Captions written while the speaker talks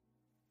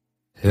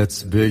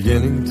It's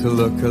beginning to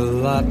look a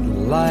lot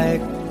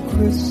like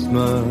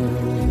Christmas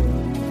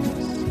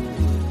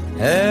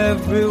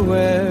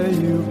everywhere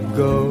you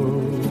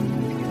go.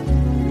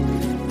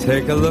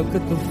 Take a look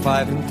at the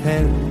 5 and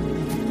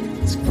 10.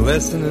 It's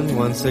glistening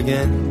once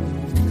again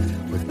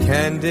with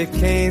candy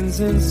canes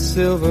and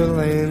silver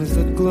lanes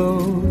that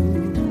glow.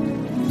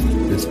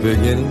 It's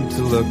beginning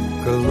to look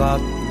a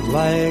lot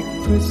like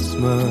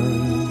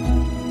Christmas.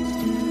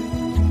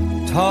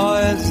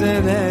 Toys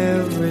in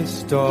every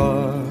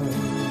store,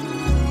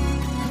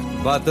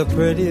 but the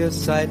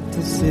prettiest sight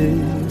to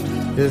see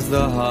is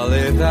the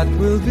holly that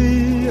will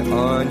be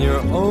on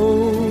your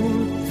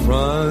own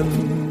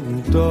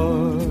front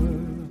door.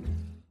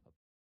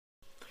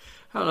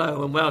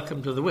 Hello and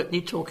welcome to the Whitney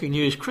Talking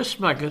News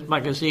Christmas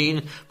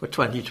magazine for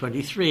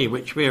 2023,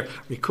 which we're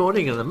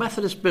recording in the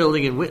Methodist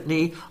Building in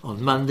Whitney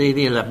on Monday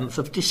the 11th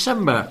of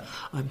December.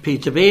 I'm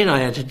Peter Bean,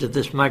 I edited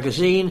this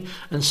magazine,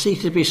 and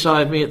seated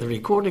beside me at the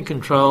recording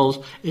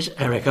controls is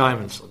Eric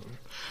Imanson.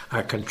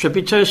 Our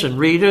contributors and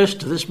readers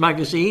to this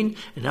magazine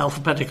in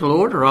alphabetical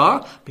order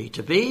are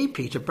Peter B.,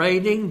 Peter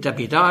Brading,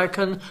 Debbie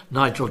Diacon,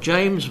 Nigel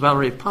James,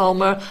 Valerie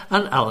Palmer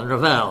and Alan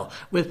Ravel,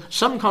 with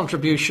some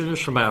contributions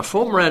from our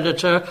former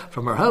editor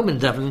from her home in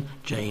Devon,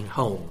 Jane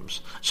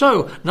Holmes.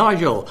 So,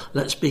 Nigel,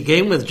 let's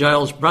begin with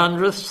Giles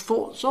Brandreth's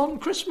thoughts on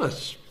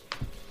Christmas.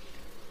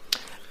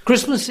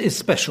 Christmas is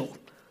special.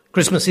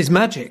 Christmas is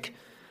magic.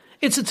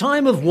 It's a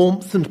time of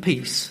warmth and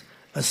peace.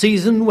 A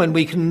season when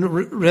we can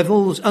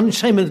revel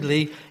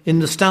unashamedly in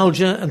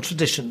nostalgia and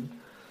tradition.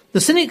 The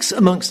cynics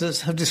amongst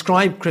us have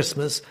described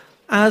Christmas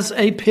as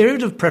a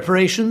period of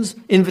preparations,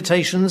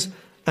 invitations,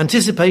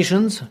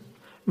 anticipations,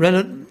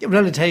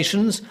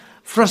 realizations,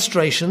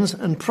 frustrations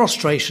and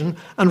prostration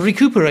and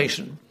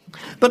recuperation.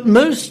 But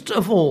most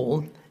of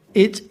all,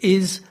 it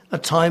is a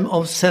time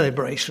of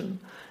celebration.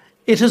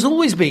 It has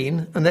always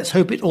been, and let's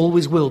hope it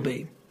always will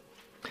be.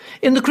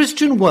 In the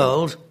Christian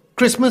world,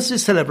 Christmas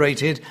is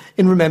celebrated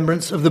in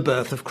remembrance of the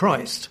birth of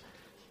Christ.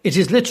 It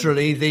is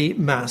literally the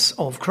Mass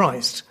of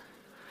Christ.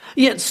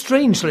 Yet,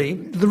 strangely,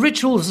 the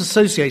rituals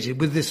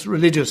associated with this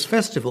religious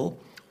festival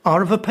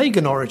are of a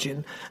pagan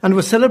origin and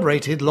were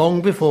celebrated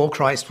long before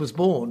Christ was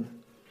born.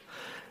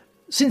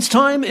 Since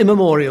time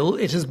immemorial,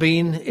 it has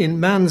been in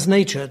man's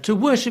nature to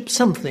worship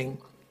something.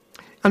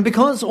 And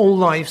because all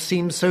life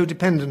seems so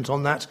dependent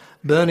on that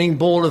burning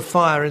ball of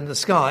fire in the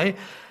sky,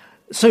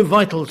 so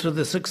vital to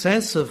the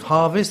success of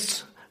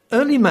harvests,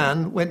 early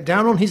man went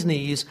down on his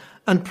knees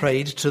and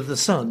prayed to the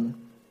sun.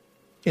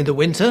 In the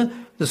winter,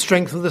 the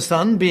strength of the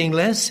sun being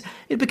less,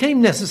 it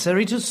became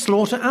necessary to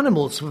slaughter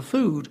animals for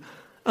food,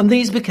 and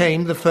these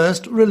became the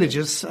first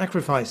religious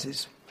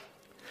sacrifices.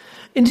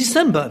 In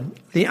December,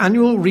 the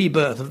annual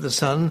rebirth of the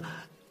sun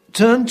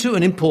turned to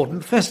an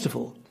important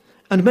festival,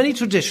 and many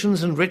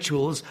traditions and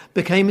rituals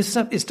became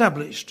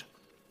established.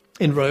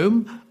 In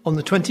Rome, on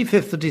the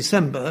 25th of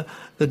December,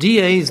 the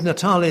Dies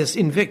Natalis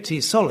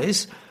Invicti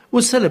Solis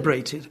was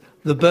celebrated,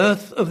 the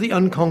birth of the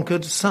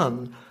unconquered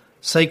sun,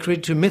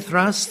 sacred to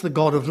Mithras, the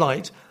god of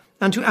light,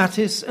 and to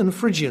Attis and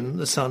Phrygian,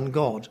 the sun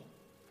god.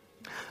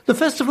 The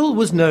festival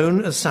was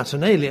known as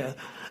Saturnalia,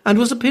 and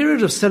was a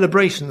period of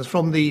celebrations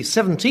from the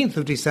 17th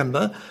of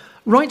December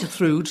right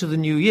through to the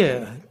New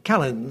Year,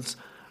 Calends,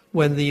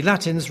 when the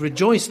Latins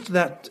rejoiced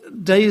that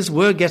days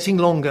were getting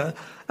longer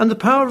and the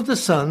power of the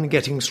sun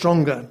getting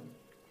stronger.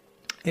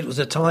 It was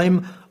a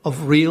time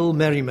of real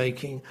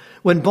merrymaking,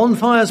 when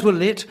bonfires were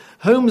lit,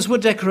 homes were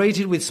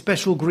decorated with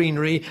special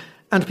greenery,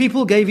 and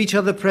people gave each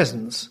other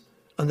presents,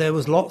 and there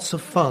was lots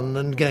of fun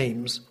and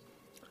games.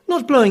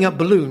 Not blowing up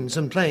balloons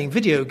and playing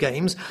video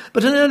games,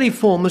 but an early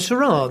form of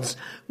charades,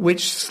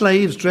 which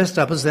slaves dressed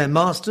up as their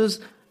masters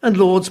and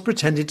lords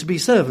pretended to be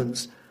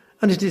servants,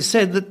 and it is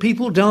said that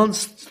people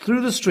danced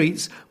through the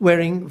streets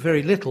wearing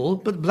very little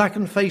but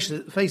blackened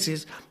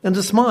faces and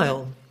a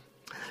smile.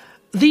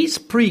 These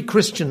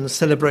pre-Christian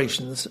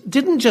celebrations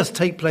didn't just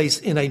take place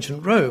in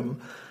ancient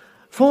Rome,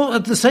 for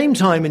at the same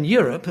time in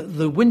Europe,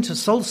 the winter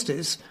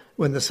solstice,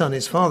 when the sun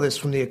is farthest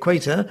from the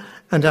equator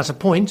and at a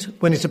point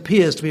when it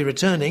appears to be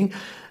returning,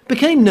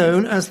 became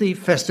known as the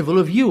Festival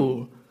of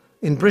Yule.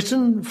 In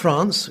Britain,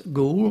 France,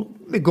 Gaul,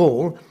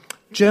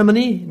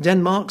 Germany,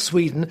 Denmark,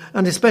 Sweden,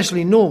 and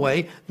especially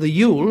Norway, the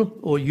Yule,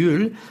 or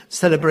Yule,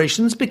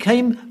 celebrations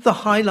became the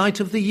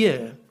highlight of the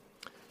year.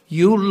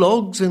 Yule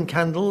logs and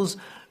candles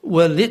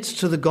were lit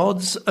to the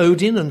gods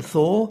Odin and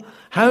Thor,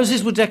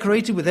 houses were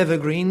decorated with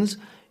evergreens,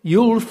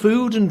 Yule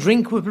food and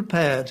drink were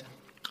prepared,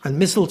 and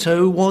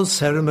mistletoe was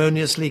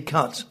ceremoniously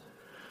cut.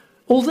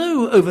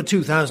 Although over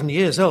 2,000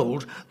 years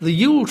old, the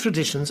Yule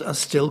traditions are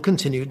still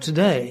continued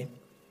today.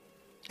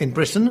 In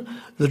Britain,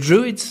 the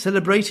Druids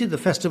celebrated the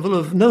festival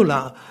of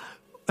Nola,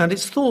 and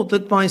it's thought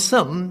that by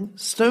some,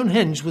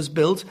 Stonehenge was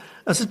built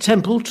as a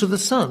temple to the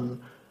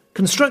sun,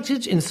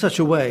 constructed in such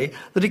a way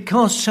that it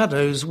cast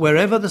shadows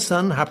wherever the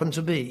sun happened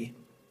to be.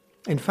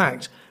 In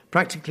fact,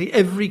 practically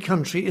every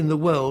country in the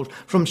world,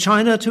 from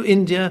China to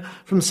India,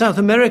 from South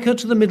America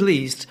to the Middle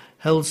East,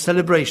 held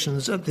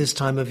celebrations at this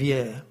time of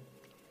year.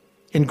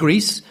 In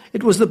Greece,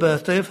 it was the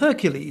birthday of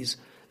Hercules,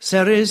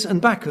 Ceres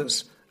and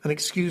Bacchus, an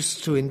excuse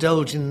to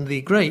indulge in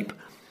the grape,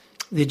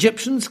 the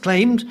Egyptians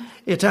claimed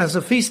it as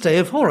a feast day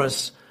of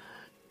Horus.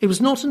 It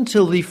was not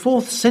until the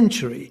 4th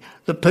century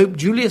that Pope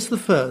Julius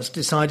I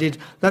decided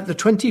that the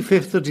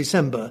 25th of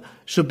December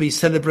should be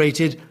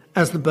celebrated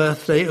as the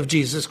birthday of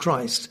Jesus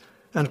Christ,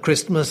 and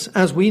Christmas,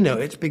 as we know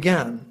it,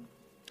 began.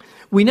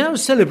 We now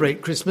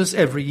celebrate Christmas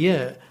every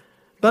year,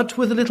 but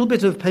with a little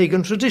bit of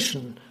pagan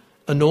tradition: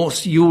 a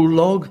Norse Yule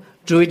log,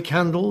 Druid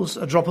candles,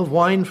 a drop of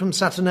wine from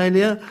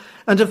Saturnalia,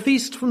 and a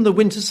feast from the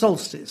winter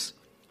solstice.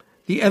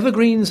 The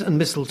evergreens and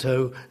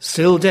mistletoe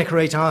still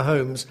decorate our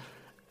homes,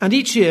 and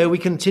each year we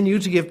continue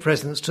to give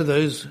presents to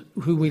those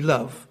whom we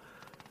love.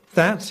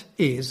 That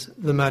is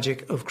the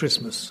magic of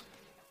Christmas.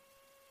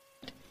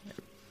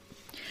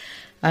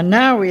 And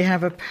now we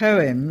have a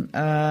poem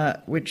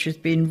which has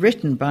been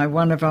written by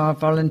one of our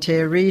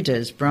volunteer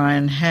readers,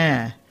 Brian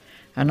Hare,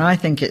 and I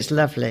think it's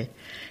lovely.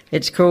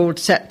 It's called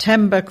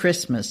September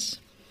Christmas.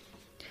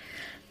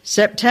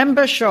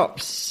 September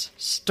shops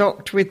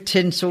stocked with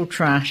tinsel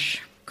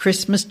trash.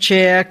 Christmas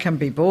cheer can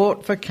be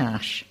bought for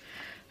cash.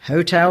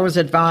 Hotels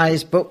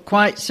advise book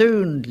quite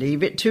soon.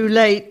 Leave it too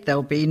late,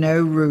 there'll be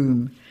no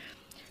room.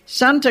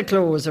 Santa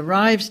Claus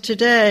arrives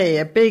today,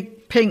 a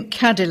big pink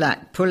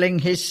Cadillac pulling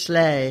his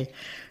sleigh.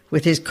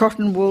 With his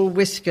cotton wool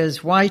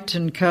whiskers white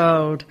and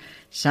curled,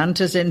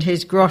 Santa's in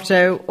his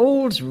grotto,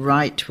 all's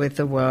right with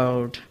the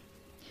world.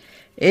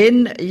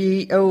 In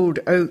ye old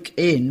oak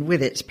inn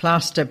with its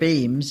plaster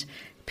beams,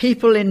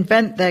 people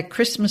invent their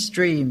Christmas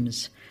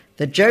dreams.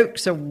 The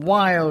jokes are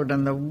wild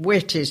and the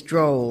wit is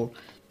droll.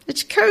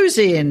 It's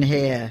cosy in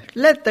here,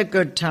 let the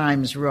good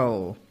times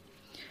roll.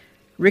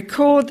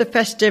 Record the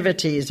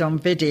festivities on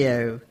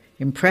video.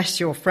 Impress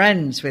your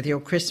friends with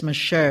your Christmas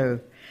show.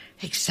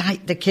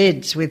 Excite the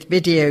kids with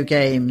video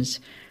games,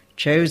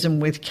 chosen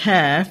with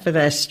care for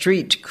their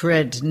street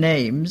cred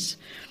names.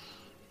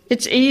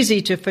 It's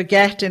easy to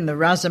forget in the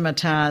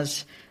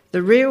razzmatazz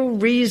the real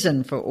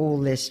reason for all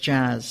this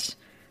jazz,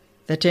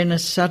 that in a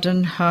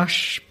sudden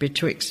hush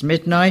betwixt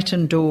midnight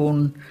and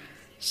dawn,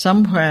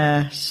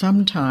 somewhere,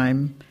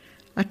 sometime,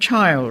 a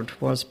child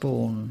was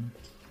born.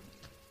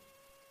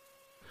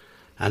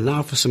 And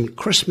now for some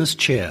Christmas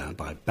Cheer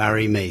by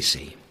Barry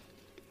Macy.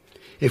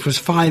 It was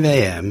 5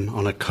 a.m.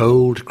 on a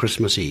cold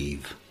Christmas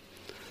Eve.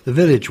 The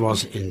village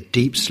was in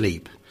deep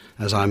sleep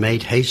as I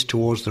made haste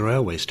towards the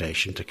railway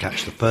station to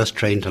catch the first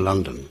train to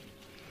London.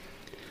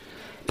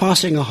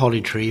 Passing a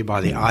holly tree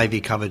by the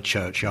ivy-covered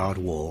churchyard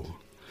wall,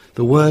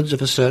 the words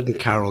of a certain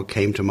carol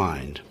came to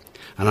mind,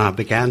 and I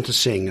began to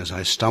sing as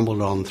I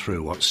stumbled on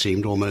through what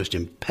seemed almost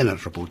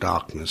impenetrable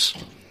darkness,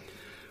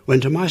 when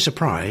to my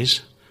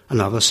surprise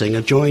another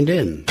singer joined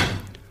in,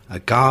 a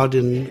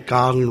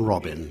garden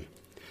robin.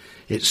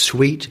 Its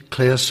sweet,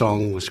 clear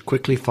song was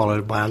quickly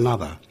followed by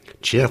another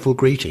cheerful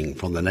greeting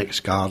from the next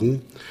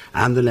garden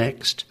and the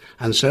next,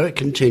 and so it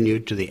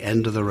continued to the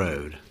end of the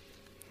road.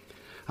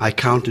 I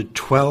counted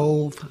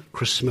 12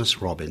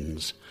 Christmas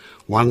robins,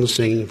 one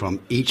singing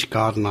from each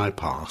garden I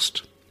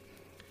passed.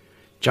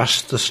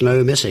 Just the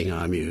snow missing,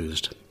 I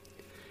mused.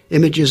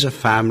 Images of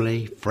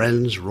family,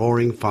 friends,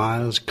 roaring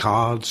fires,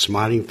 cards,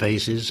 smiling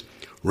faces,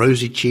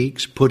 rosy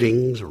cheeks,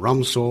 puddings,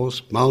 rum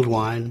sauce, mulled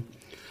wine,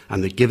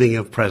 and the giving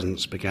of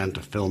presents began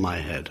to fill my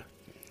head.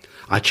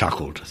 I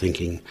chuckled,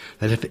 thinking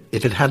that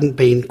if I hadn't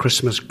been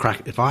Christmas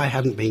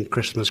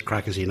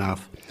crackers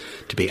enough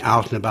to be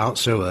out and about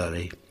so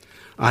early,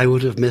 I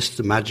would have missed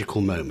the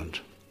magical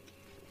moment.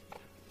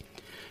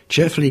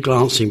 Cheerfully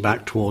glancing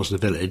back towards the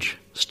village,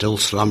 still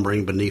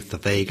slumbering beneath the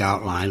vague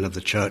outline of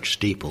the church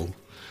steeple,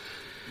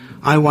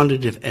 I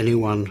wondered if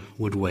anyone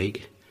would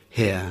wake,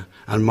 hear,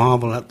 and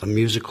marvel at the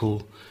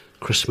musical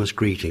Christmas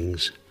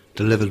greetings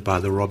delivered by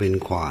the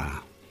Robin Choir.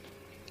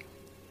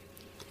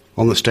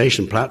 On the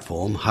station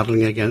platform,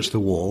 huddling against the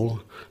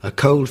wall, a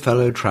cold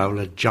fellow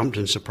traveller jumped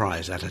in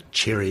surprise at a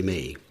cheery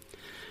me.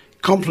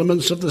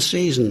 "Compliments of the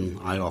season,"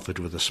 I offered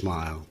with a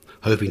smile,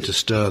 hoping to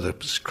stir the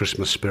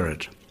Christmas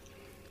spirit.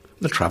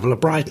 The traveller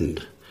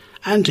brightened.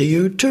 "And to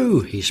you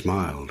too," he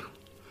smiled.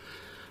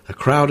 A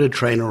crowded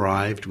train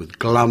arrived with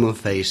glum of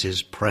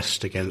faces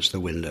pressed against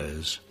the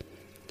windows.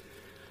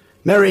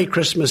 "Merry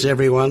Christmas,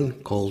 everyone,"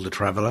 called the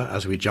traveller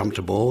as we jumped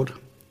aboard.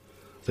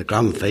 The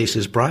glum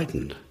faces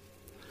brightened.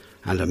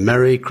 "And a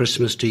Merry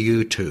Christmas to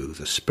you too,"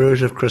 the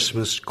spirit of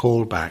Christmas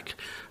called back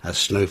as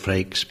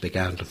snowflakes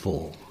began to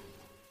fall.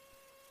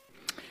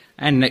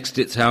 And next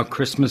it's our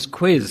Christmas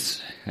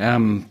quiz.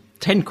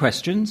 10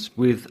 questions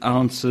with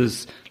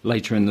answers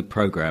later in the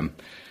programme.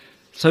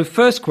 So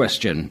first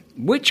question,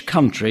 which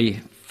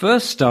country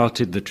first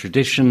started the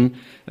tradition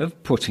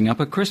of putting up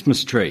a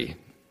Christmas tree?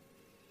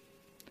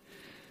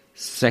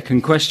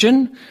 Second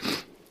question,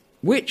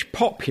 which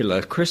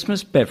popular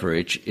Christmas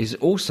beverage is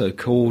also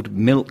called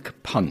milk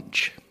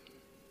punch?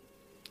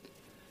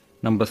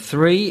 Number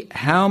 3,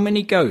 how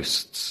many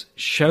ghosts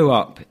show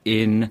up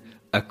in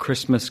A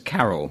Christmas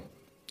Carol?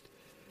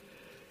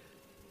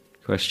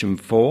 Question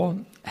 4,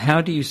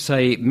 how do you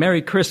say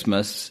Merry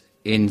Christmas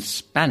in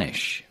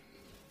Spanish?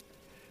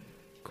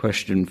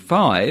 Question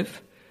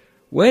 5,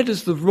 where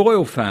does the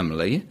royal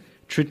family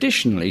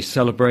traditionally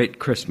celebrate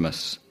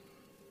Christmas?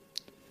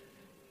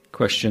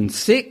 Question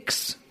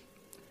 6.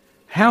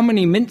 How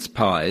many mince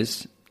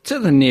pies, to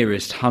the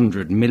nearest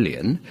 100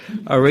 million,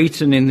 are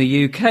eaten in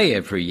the UK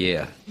every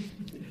year?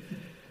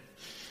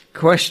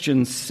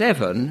 Question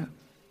 7.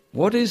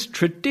 What is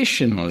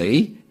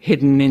traditionally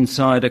hidden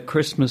inside a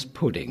Christmas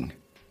pudding?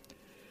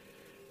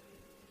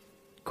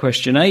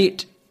 Question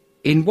 8.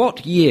 In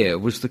what year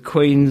was the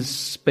Queen's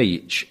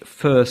speech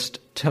first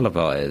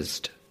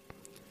televised?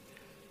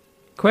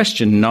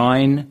 Question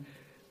 9.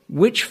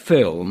 Which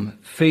film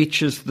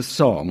features the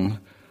song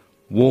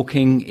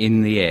Walking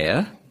in the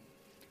Air?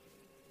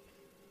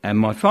 And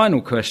my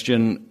final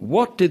question,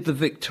 what did the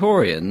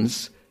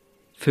Victorians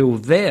fill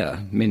their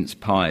mince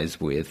pies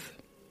with?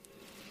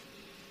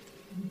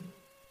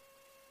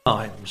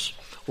 Times.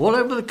 All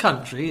over the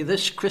country,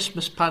 this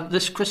Christmas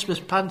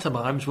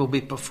pantomimes will be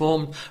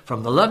performed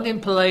from the London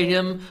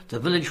Palladium to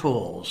village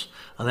halls,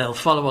 and they'll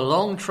follow a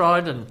long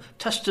tried and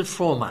tested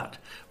format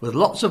with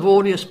lots of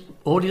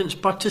audience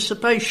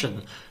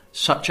participation,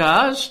 such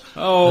as...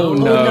 Oh,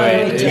 no,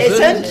 it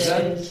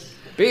isn't.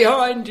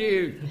 Behind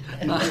you.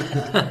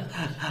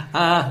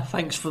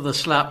 Thanks for the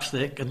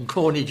slapstick and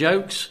corny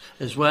jokes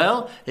as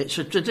well. It's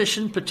a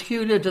tradition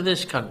peculiar to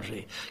this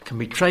country. Can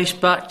be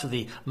traced back to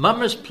the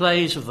mummers'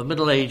 plays of the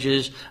Middle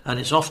Ages, and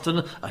it's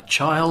often a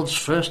child's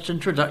first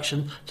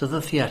introduction to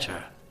the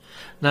theatre.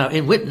 Now,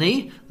 in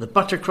Witney, the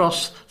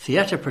Buttercross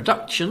Theatre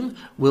production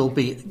will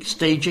be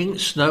staging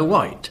Snow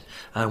White,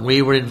 and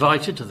we were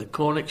invited to the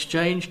Corn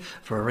Exchange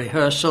for a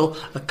rehearsal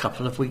a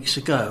couple of weeks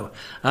ago,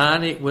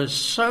 and it was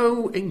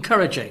so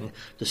encouraging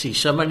to see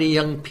so many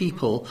young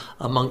people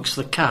amongst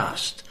the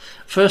cast.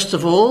 First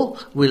of all,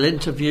 we'll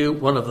interview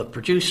one of the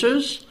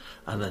producers,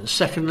 and then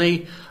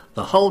secondly,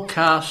 the whole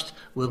cast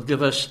will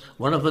give us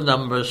one of the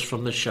numbers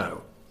from the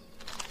show.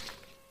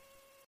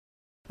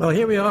 Well,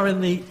 here we are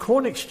in the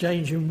Corn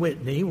Exchange in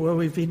Witney, where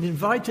we've been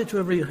invited to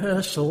a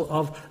rehearsal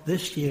of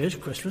this year's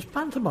Christmas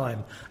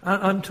pantomime.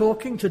 And I'm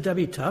talking to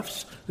Debbie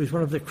Tufts, who's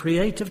one of the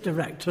creative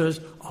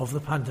directors of the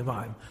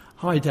pantomime.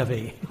 Hi,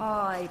 Debbie.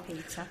 Hi,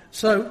 Peter.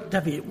 So,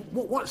 Debbie,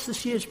 what's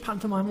this year's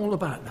pantomime all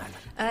about then?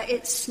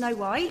 It's Snow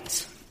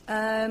White.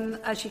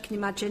 As you can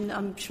imagine,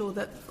 I'm sure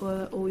that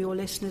all your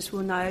listeners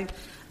will know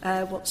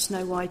what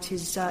Snow White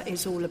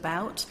is all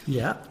about.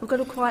 Yeah. We've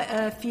got quite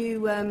a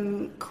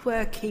few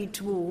quirky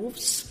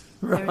dwarves.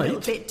 Right. They're a little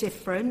bit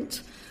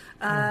different.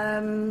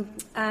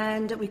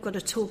 And we've got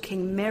a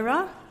talking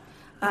mirror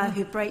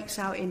who breaks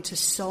out into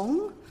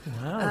song.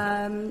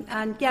 Wow.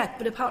 And yeah,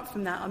 but apart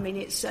from that, I mean,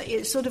 it's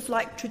sort of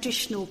like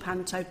traditional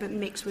panto, but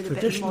mixed with a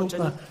bit of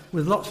modern.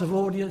 With lots of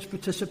audience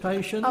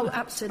participation? Oh,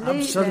 absolutely.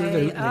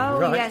 Absolutely. Oh,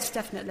 right. yes,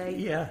 definitely.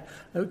 Yeah.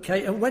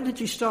 Okay. And when did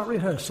you start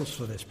rehearsals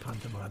for this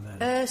pantomime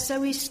then? So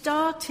we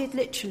started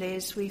literally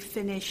as we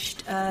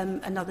finished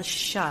another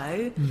show.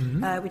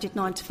 Mm-hmm. We did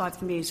 9 to 5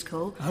 the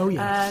musical. Oh,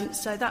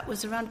 yes. So that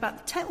was around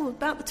about the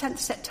 10th of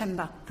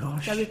September.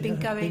 Gosh. So we've been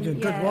going a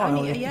good while.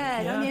 Only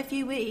a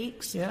few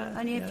weeks. Yeah.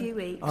 Only a few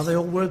weeks. Are they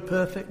all word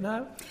perfect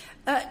now?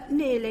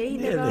 Nearly.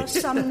 There are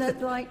some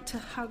that like to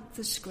hug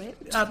the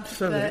script.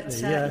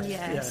 Absolutely, but,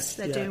 yes,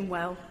 they're doing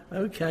well.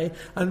 Okay,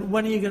 and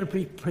when are you going to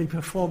be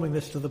performing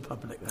this to the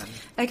public then?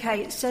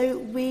 Okay, so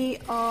we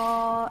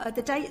are,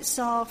 the dates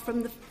are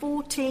from the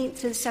 14th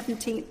to the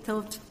 17th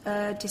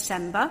of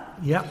December.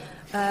 Yeah.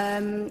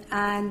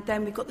 And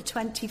then we've got the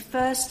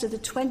 21st to the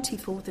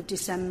 24th of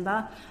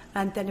December,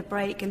 and then a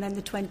break, and then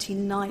the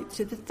 29th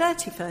to the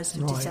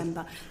 31st of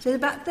December. So there's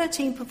about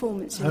 13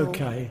 performances.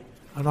 Okay.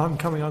 And I'm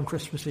coming on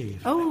Christmas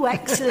Eve. Oh,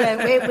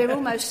 excellent. We're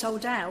almost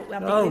sold out. I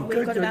mean,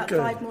 we've got about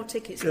 5 more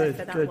tickets left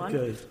for that one.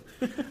 Good.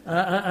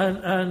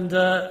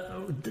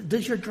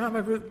 Does your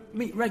drama group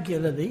meet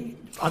regularly,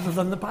 other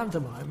than the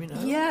pantomime, you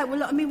know? Yeah,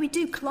 well, I mean, we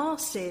do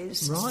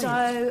classes. Right.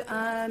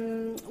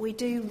 So we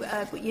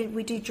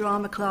do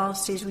drama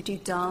classes, we do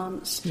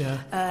dance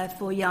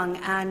for young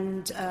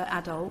and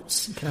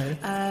adults. Okay.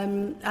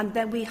 And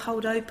then we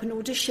hold open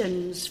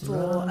auditions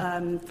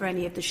for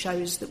any of the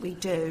shows that we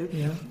do.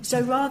 Yeah.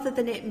 So rather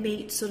than it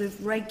meet sort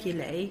of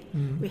regularly,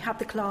 we have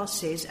the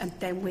classes, and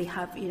then we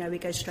have, we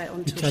go straight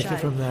on to a show. You take it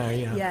from there,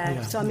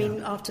 Yeah. So I mean,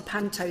 after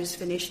Panto's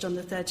finished on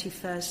the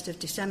 31st of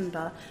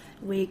December,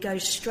 we go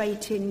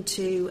straight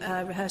into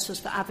rehearsals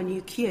for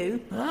Avenue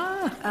Q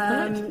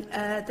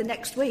the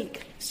next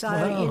week. So,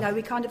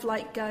 we kind of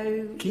like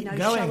go, Keep going.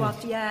 show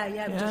after,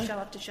 we do show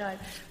after show.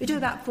 We do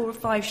about 4 or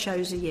 5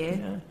 shows a year.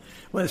 Yeah.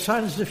 Well, it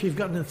sounds as if you've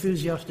got an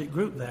enthusiastic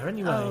group there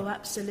anyway. Oh,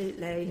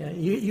 absolutely. Yeah.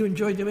 You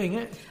enjoy doing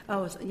it?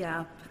 Oh,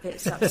 yeah,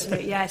 it's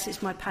absolutely, yes,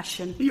 it's my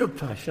passion. Your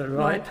passion,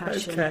 right? My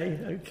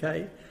passion.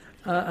 Okay.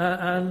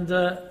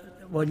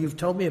 Well, you've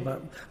told me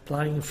about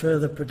planning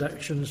further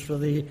productions for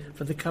the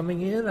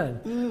coming year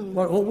then.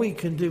 Well, all we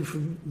can do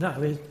from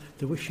now is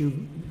to wish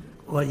you...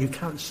 Well, you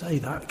can't say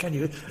that, can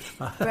you?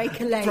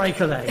 Break a leg. Break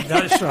a leg,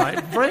 that's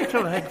right. Break a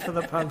leg for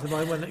the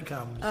pantomime when it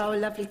comes. Oh,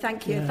 lovely,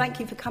 thank you. Yeah. Thank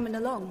you for coming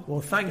along.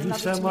 Well, thank you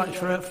so much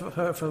for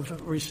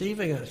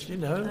receiving us,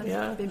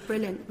 It's been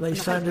brilliant. They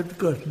sounded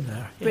good in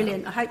there.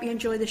 Brilliant. I hope you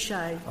enjoy the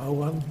show.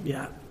 Oh,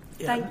 yeah.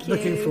 Thank you.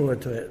 Looking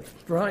forward to it.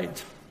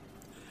 Right.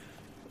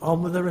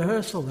 On with the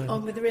rehearsal then.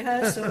 On with the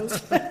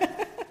rehearsals.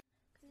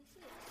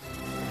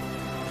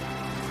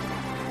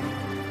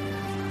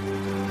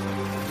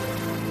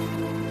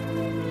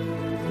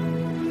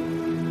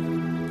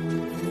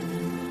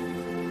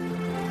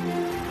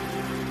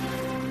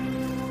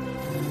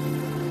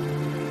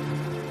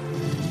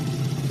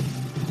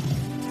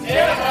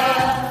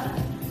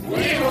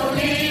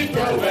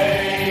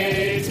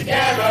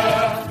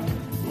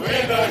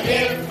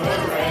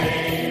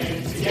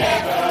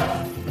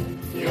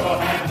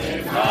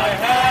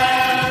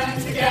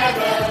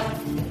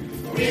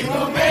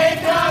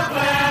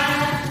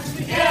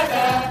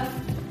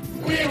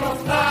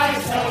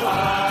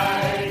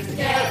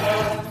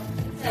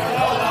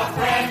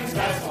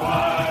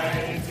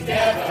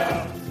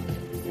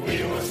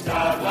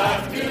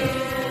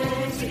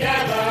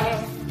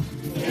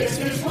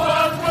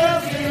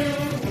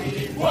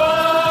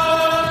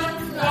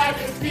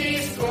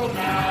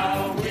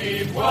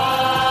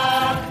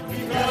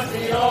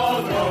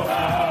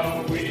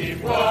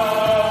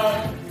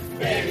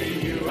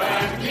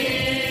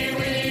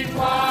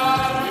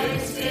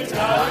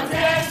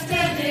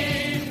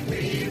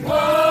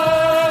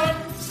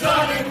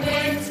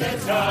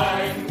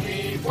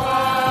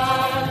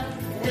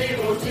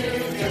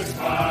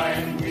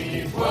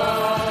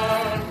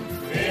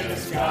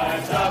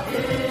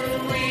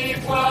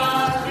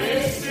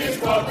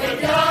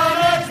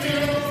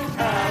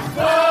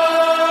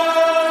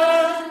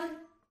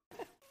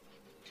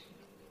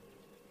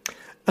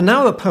 And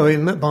now a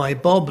poem by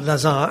Bob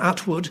Lazar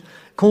Atwood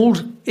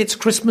called It's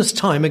Christmas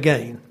Time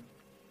Again.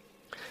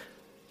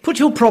 Put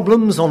your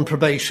problems on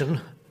probation,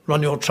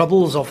 run your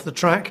troubles off the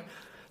track,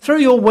 throw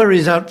your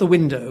worries out the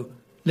window,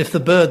 lift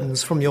the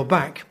burdens from your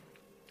back.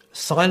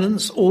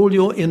 Silence all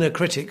your inner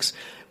critics,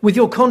 with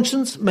your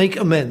conscience make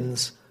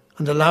amends,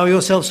 and allow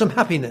yourself some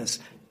happiness.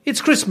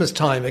 It's Christmas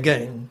time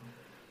again.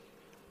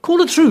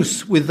 Call a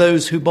truce with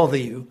those who bother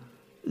you,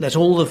 let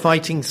all the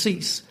fighting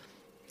cease,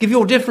 give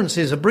your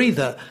differences a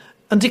breather,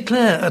 and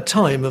declare a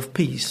time of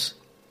peace.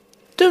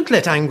 Don't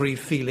let angry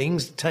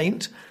feelings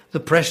taint the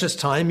precious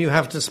time you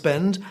have to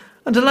spend,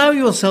 and allow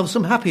yourself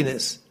some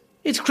happiness.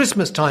 It's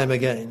Christmas time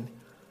again.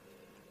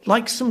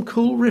 Like some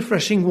cool,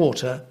 refreshing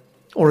water,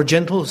 or a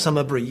gentle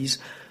summer breeze,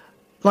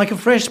 like a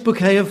fresh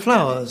bouquet of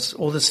flowers,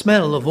 or the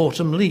smell of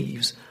autumn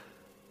leaves.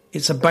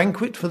 It's a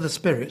banquet for the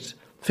spirit,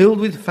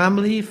 filled with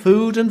family,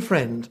 food and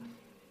friend.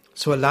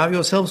 So allow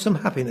yourself some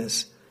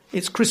happiness.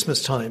 It's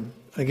Christmas time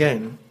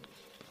again.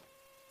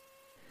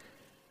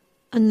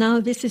 And now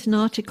this is an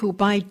article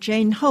by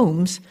Jane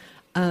Holmes,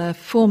 a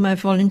former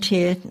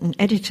volunteer and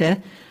editor,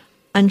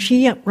 and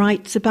she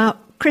writes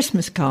about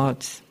Christmas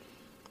cards.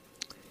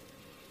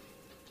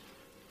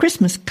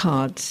 Christmas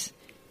cards.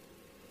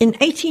 In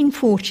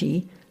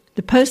 1840,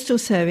 the Postal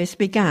Service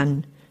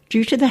began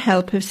due to the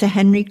help of Sir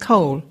Henry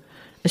Cole,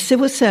 a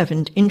civil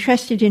servant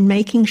interested in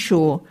making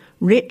sure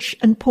rich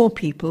and poor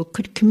people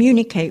could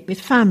communicate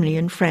with family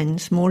and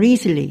friends more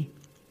easily.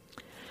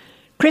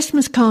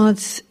 Christmas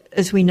cards,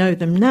 as we know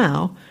them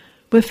now,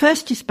 were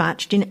first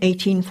dispatched in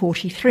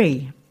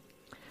 1843.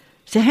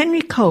 Sir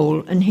Henry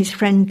Cole and his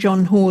friend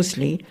John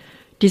Horsley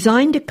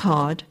designed a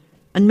card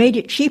and made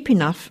it cheap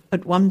enough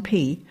at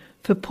 1p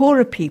for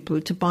poorer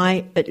people to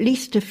buy at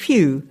least a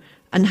few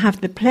and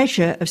have the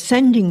pleasure of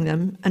sending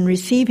them and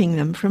receiving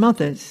them from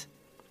others.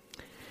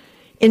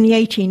 In the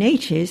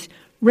 1880s,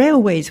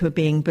 railways were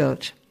being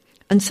built,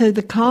 and so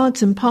the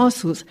cards and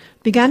parcels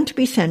began to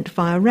be sent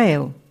via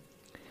rail.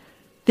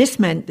 This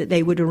meant that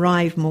they would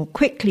arrive more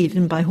quickly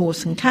than by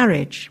horse and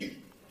carriage.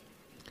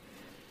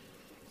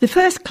 The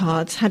first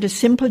cards had a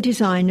simple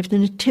design of the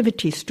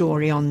nativity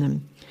story on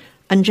them,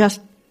 and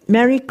just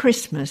Merry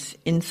Christmas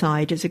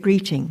inside as a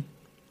greeting.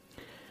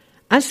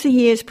 As the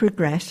years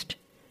progressed,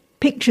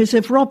 pictures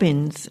of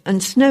robins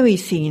and snowy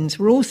scenes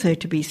were also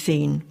to be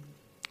seen.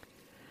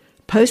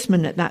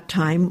 Postmen at that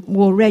time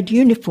wore red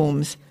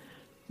uniforms,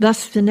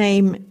 thus the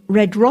name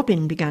Red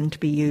Robin began to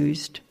be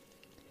used.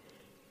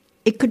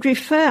 It could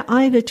refer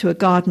either to a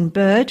garden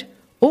bird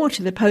or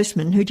to the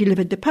postman who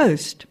delivered the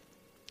post.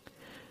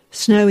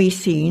 Snowy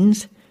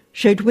scenes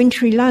showed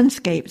wintry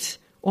landscapes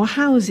or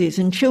houses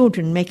and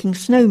children making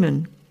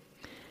snowmen.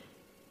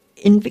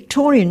 In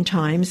Victorian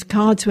times,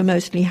 cards were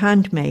mostly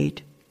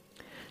handmade.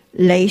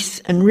 Lace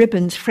and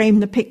ribbons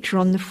framed the picture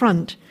on the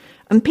front,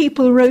 and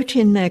people wrote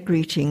in their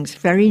greetings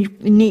very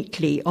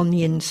neatly on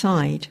the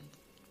inside.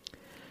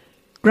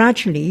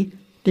 Gradually,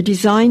 the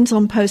designs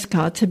on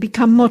postcards had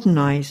become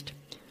modernised,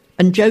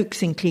 and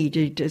jokes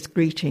included as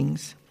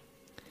greetings.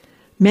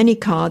 Many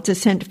cards are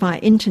sent via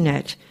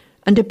internet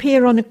and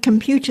appear on a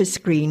computer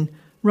screen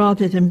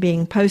rather than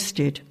being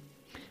posted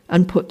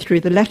and put through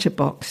the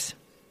letterbox.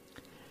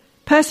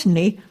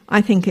 Personally,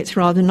 I think it's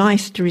rather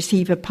nice to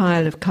receive a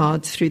pile of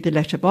cards through the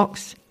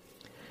letterbox.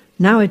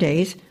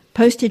 Nowadays,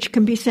 postage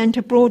can be sent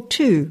abroad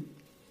too.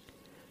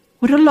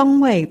 What a long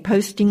way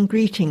posting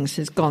greetings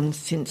has gone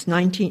since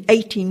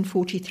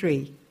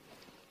 1843.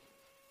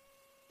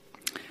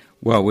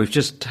 Well, we've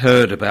just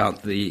heard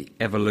about the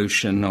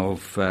evolution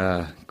of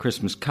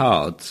Christmas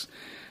cards.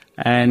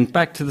 And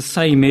back to the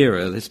same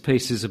era, this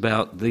piece is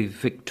about the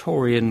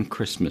Victorian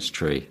Christmas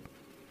tree.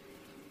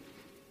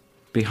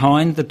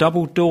 Behind the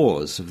double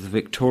doors of the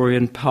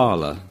Victorian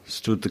parlour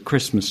stood the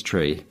Christmas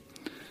tree,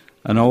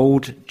 an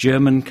old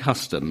German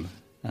custom,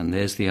 and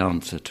there's the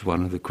answer to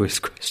one of the quiz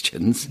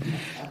questions,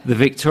 the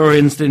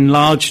Victorians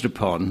enlarged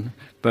upon,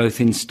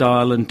 both in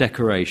style and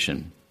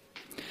decoration.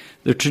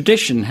 The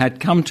tradition had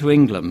come to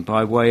England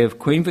by way of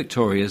Queen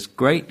Victoria's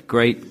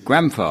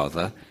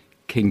great-great-grandfather,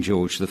 King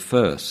George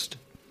I.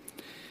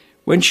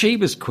 When she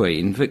was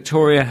Queen,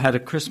 Victoria had a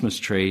Christmas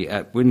tree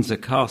at Windsor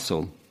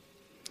Castle.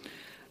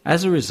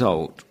 As a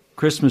result,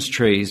 Christmas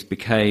trees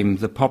became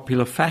the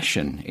popular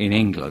fashion in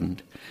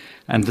England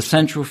and the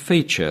central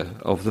feature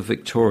of the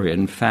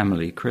Victorian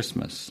family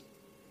Christmas.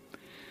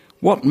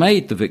 What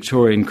made the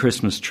Victorian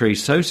Christmas tree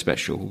so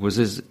special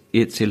was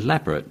its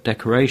elaborate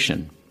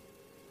decoration.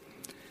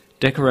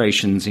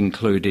 Decorations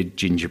included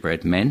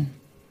gingerbread men,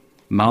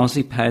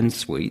 marzipan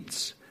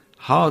sweets,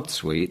 hard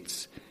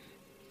sweets,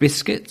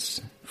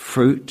 biscuits,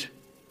 fruit,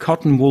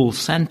 cotton wool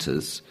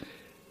Santas,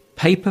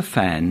 paper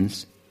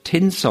fans,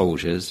 tin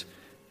soldiers,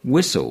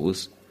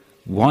 whistles,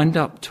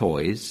 wind-up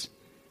toys,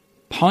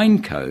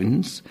 pine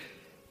cones,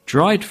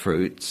 dried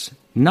fruits,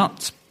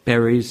 nuts,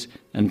 berries,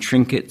 and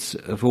trinkets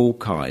of all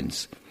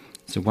kinds.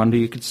 It's a wonder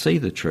you could see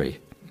the tree.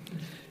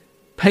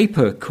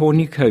 Paper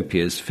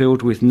cornucopias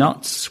filled with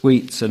nuts,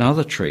 sweets, and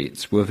other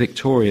treats were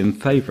Victorian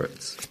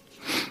favourites.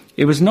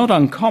 It was not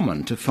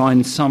uncommon to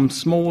find some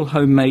small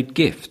homemade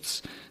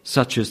gifts,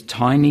 such as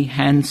tiny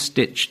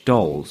hand-stitched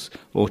dolls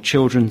or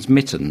children's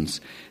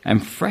mittens,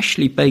 and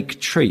freshly baked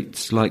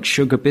treats like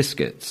sugar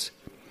biscuits.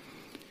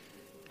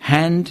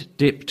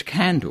 Hand-dipped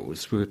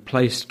candles were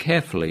placed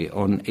carefully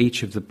on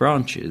each of the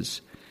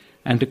branches,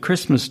 and a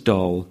Christmas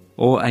doll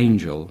or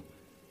angel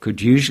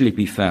could usually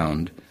be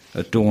found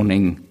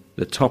adorning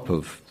the top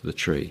of the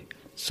tree.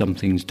 Some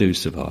things do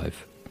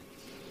survive.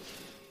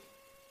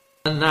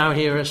 And now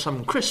here are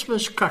some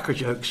Christmas cracker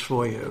jokes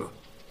for you.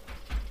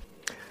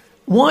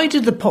 Why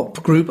did the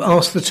pop group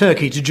ask the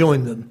turkey to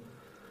join them?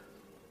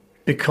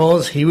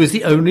 Because he was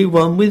the only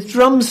one with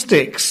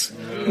drumsticks.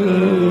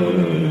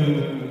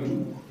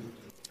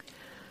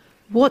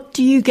 What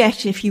do you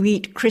get if you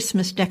eat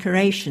Christmas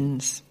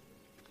decorations?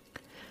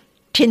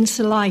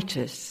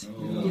 Tinselitis.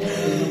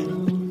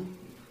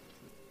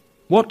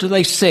 What do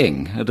they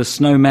sing at a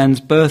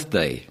snowman's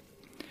birthday?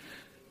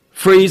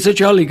 Freeze a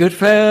jolly good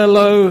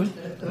fellow.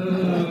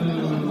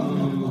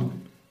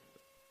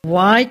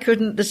 Why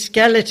couldn't the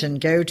skeleton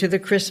go to the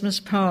Christmas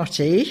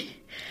party?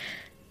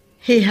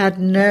 He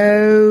had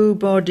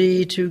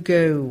nobody to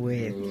go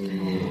with.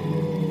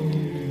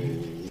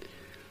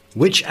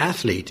 Which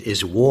athlete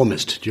is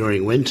warmest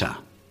during winter?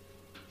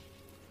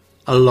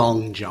 A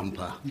long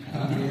jumper.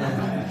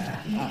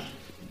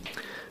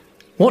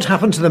 What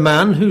happened to the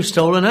man who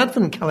stole an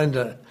advent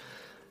calendar?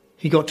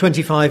 He got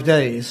 25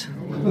 days.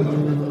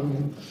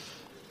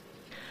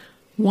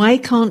 Why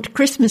can't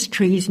Christmas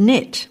trees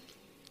knit?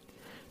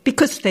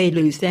 Because they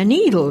lose their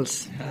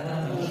needles.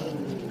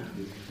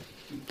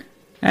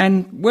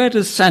 And where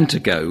does Santa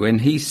go when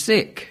he's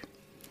sick?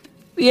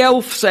 The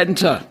elf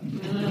centre.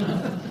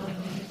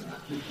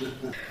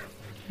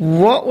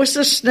 What was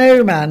the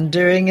snowman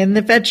doing in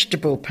the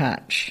vegetable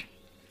patch?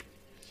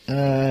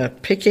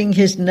 Picking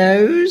his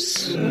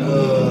nose?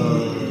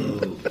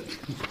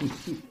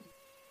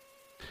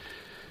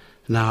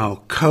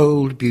 Now,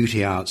 cold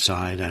beauty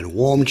outside and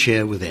warm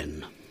cheer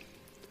within.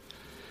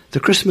 The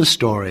Christmas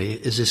story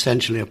is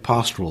essentially a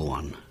pastoral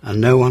one, and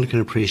no one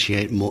can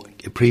appreciate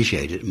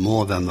it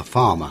more than the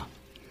farmer.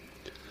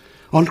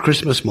 On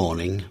Christmas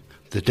morning,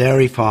 the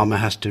dairy farmer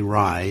has to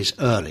rise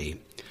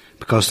early,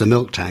 because the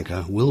milk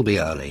tanker will be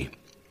early.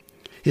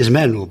 His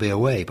men will be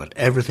away, but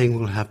everything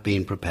will have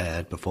been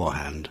prepared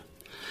beforehand,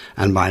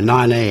 and by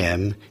 9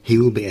 a.m. he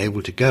will be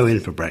able to go in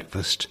for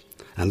breakfast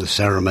and the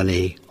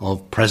ceremony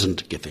of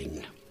present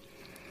giving.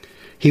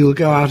 He will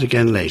go out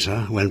again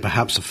later, when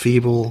perhaps a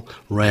feeble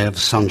ray of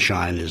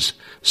sunshine is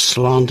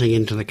slanting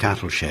into the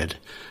cattle shed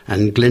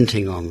and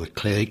glinting on the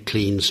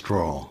clean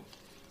straw.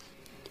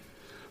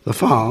 The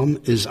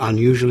farm is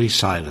unusually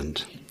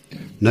silent.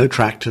 No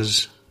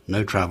tractors,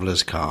 no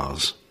travellers'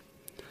 cars.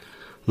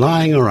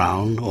 Lying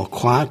around or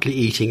quietly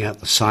eating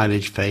at the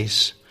silage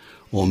face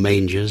or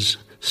mangers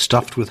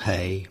stuffed with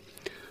hay,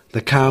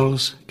 the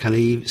cows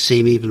can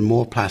seem even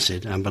more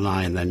placid and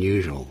benign than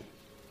usual.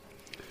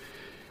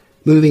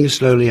 Moving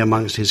slowly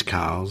amongst his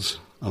cows,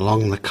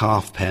 along the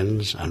calf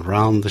pens and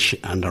around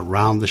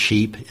the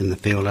sheep in the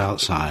field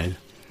outside,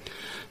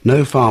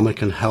 no farmer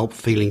can help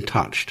feeling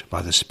touched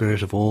by the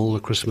spirit of all the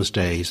Christmas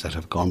days that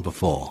have gone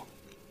before.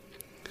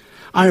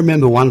 I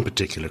remember one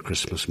particular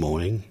Christmas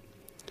morning.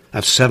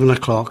 At 7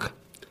 o'clock,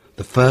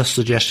 the first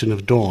suggestion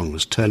of dawn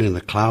was turning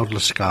the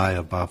cloudless sky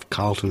above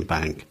Carlton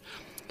Bank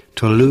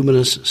to a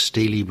luminous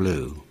steely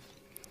blue.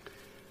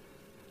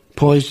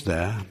 Poised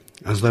there,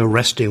 as though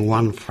resting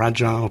one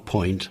fragile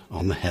point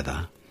on the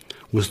heather,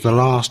 was the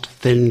last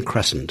thin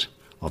crescent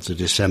of the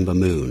December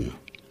moon.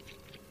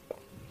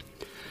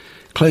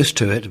 Close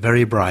to it,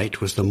 very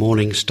bright, was the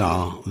morning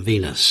star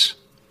Venus.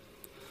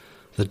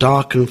 The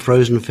dark and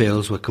frozen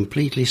fields were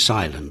completely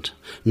silent.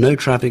 No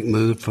traffic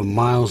moved for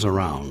miles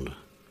around.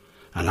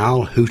 An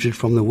owl hooted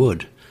from the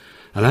wood,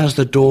 and as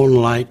the dawn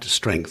light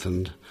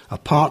strengthened, a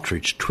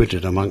partridge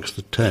twittered amongst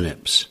the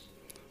turnips.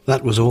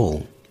 That was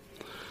all.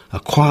 A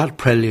quiet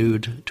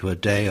prelude to a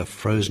day of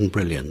frozen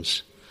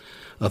brilliance,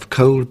 of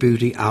cold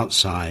beauty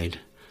outside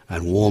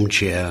and warm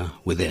cheer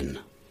within.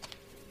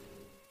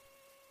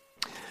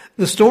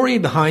 The story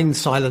behind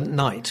Silent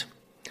Night.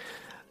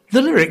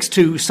 The lyrics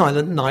to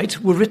Silent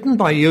Night were written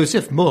by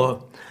Joseph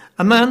Mohr,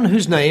 a man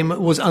whose name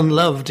was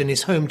unloved in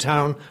his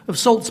hometown of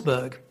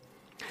Salzburg.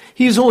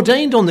 He was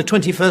ordained on the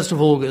 21st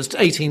of August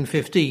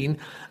 1815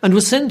 and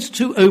was sent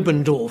to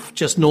Oberndorf,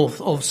 just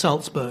north of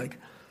Salzburg.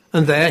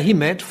 And there he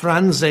met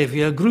Franz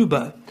Xavier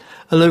Gruber,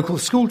 a local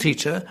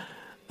schoolteacher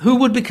who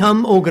would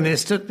become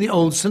organist at the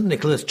old St.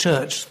 Nicholas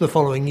Church the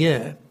following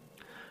year.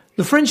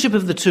 The friendship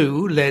of the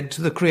two led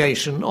to the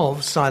creation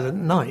of Silent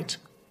Night.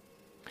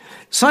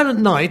 Silent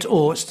Night,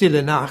 or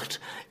Stille Nacht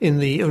in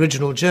the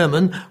original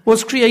German,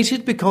 was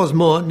created because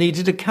Mohr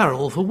needed a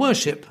carol for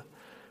worship.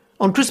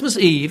 On Christmas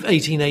Eve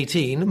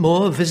 1818,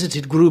 Mohr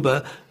visited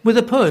Gruber with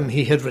a poem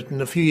he had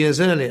written a few years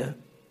earlier.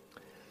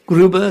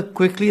 Gruber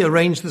quickly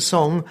arranged the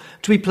song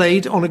to be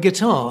played on a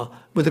guitar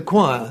with a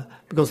choir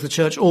because the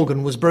church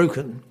organ was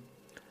broken.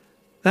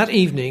 That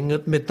evening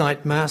at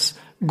midnight mass,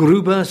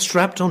 Gruber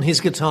strapped on his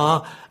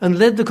guitar and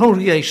led the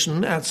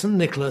congregation at St.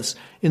 Nicholas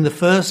in the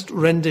first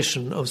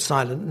rendition of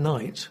Silent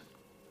Night.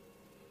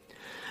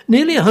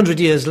 Nearly 100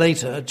 years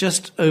later,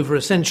 just over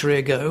a century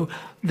ago,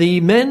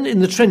 the men in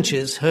the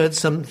trenches heard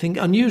something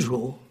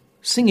unusual,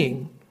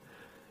 singing.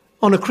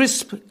 On a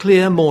crisp,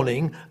 clear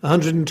morning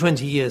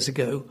 120 years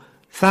ago,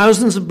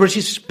 thousands of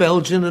British,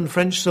 Belgian and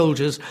French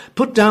soldiers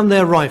put down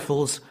their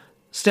rifles,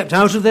 stepped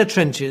out of their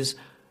trenches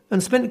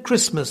and spent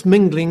Christmas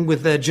mingling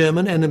with their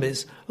German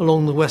enemies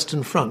along the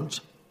Western Front.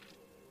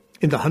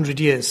 In the 100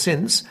 years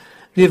since,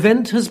 the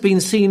event has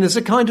been seen as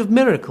a kind of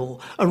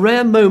miracle, a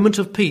rare moment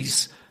of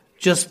peace,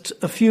 just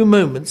a few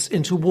moments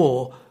into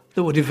war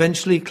that would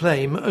eventually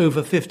claim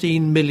over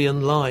 15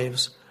 million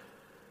lives.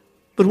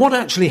 But what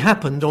actually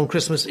happened on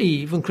Christmas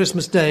Eve and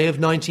Christmas Day of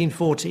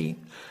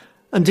 1914?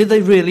 And did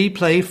they really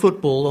play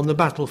football on the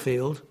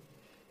battlefield?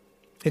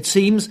 It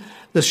seems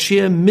the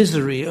sheer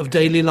misery of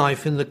daily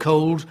life in the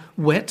cold,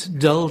 wet,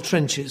 dull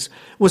trenches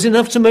was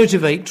enough to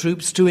motivate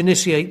troops to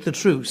initiate the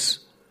truce.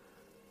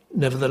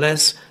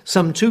 Nevertheless,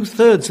 some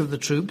 2/3 of the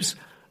troops,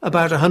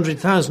 about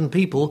 100,000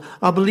 people,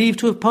 are believed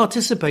to have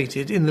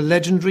participated in the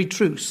legendary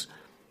truce.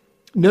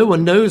 No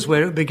one knows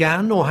where it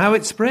began or how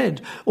it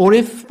spread, or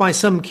if, by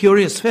some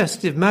curious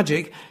festive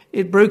magic,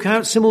 it broke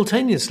out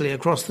simultaneously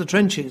across the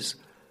trenches.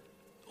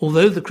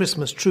 Although the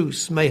Christmas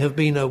truce may have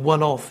been a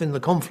one-off in the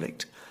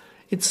conflict,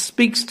 it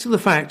speaks to the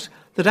fact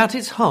that at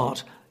its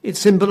heart it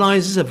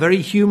symbolises a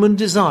very human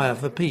desire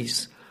for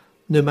peace,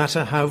 no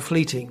matter how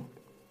fleeting.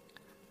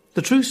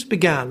 The truce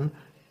began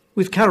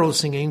with carol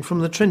singing from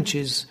the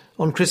trenches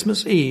on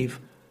Christmas Eve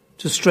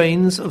to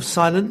strains of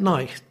Silent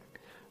Night,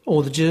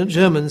 or the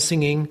Germans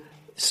singing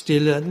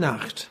Stille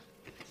Nacht.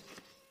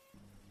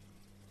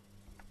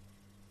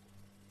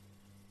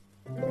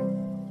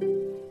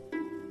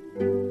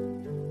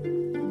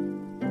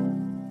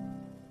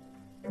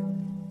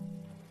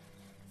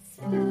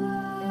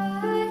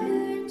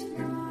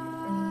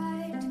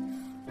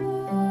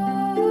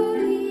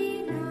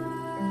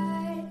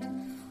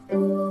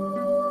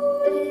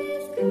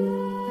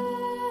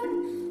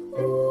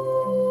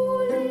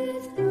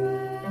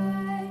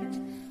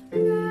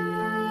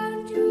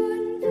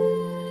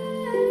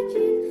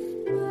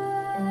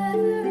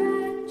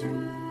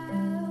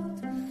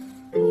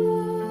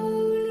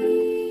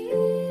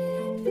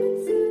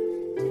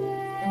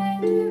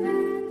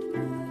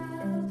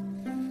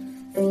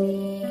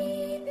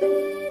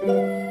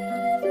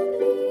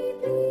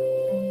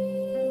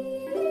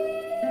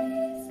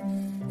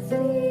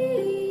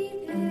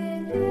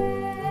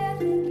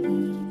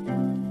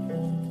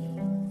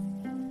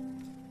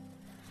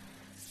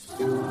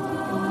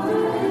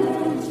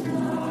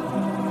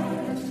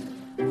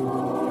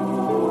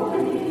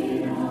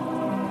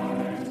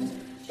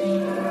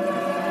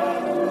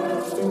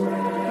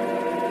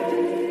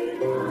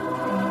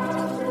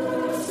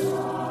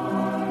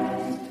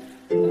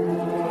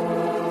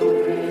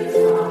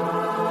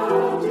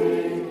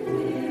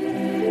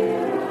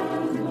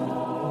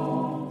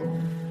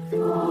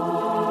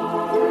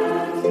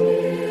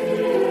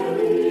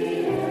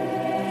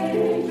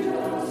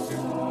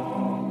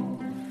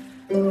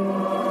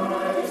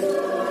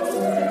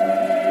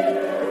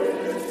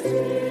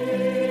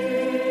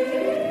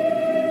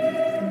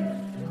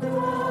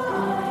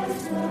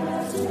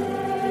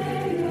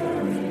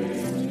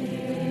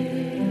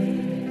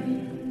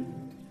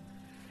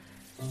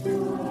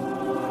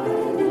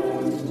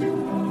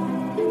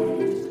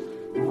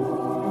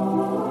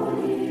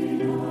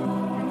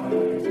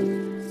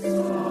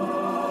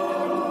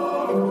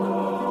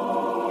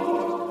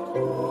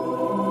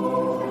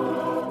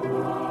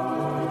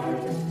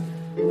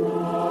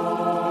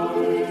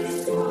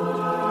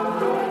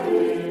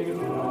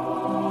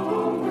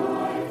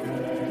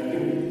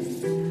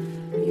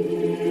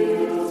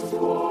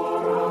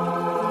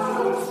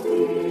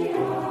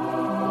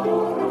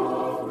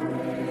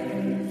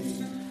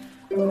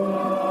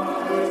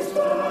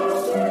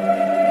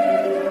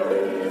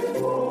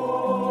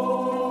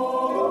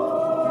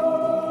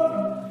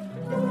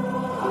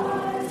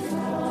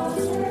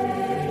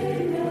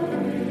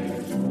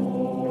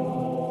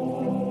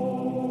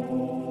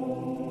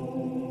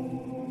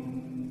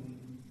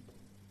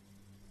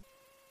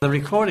 The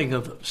recording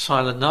of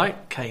Silent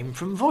Night came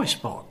from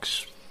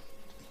VoiceBox.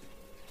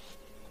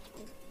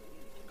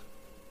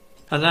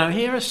 And now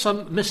here are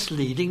some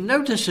misleading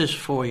notices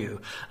for you,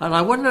 and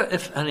I wonder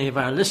if any of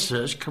our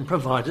listeners can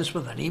provide us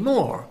with any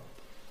more.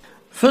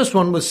 First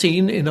one was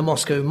seen in a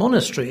Moscow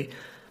monastery.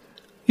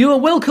 You are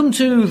welcome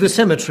to the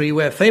cemetery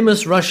where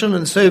famous Russian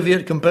and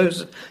Soviet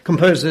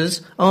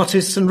composers,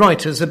 artists and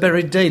writers are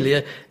buried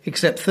daily,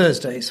 except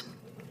Thursdays.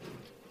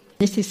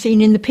 This is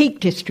seen in the Peak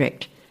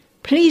District.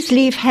 Please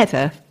leave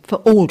heather for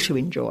all to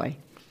enjoy.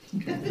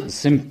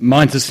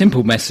 Mine's a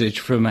simple message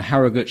from a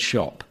Harrogate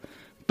shop.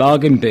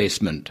 Bargain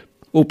basement.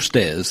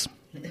 Upstairs.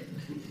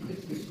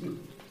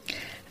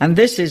 And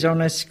this is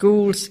on a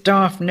school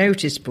staff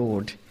notice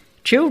board.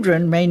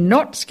 Children may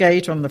not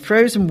skate on the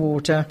frozen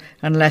water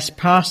unless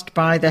passed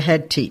by the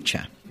head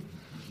teacher.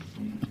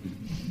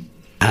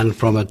 And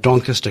from a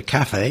Doncaster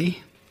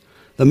cafe,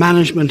 the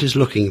management is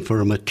looking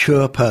for a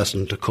mature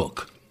person to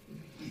cook.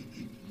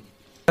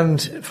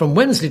 And from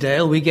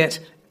Wensleydale we get,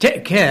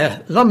 take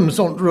care,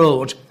 Lumsont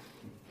Road.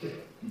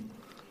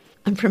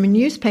 And from a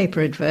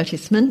newspaper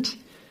advertisement,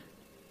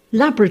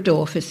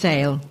 Labrador for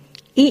sale,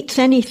 eats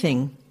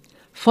anything,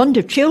 fond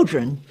of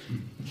children.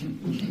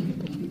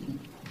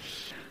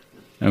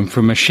 And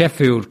from a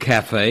Sheffield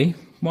cafe,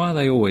 why are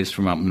they always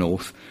from up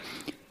north?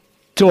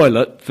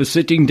 Toilet for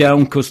sitting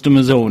down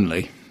customers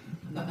only.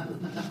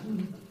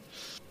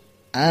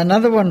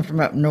 Another one from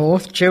up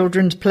north,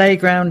 children's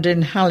playground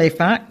in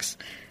Halifax,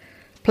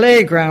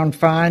 playground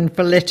fine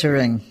for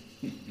littering.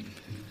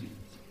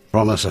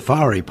 From a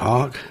safari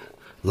park,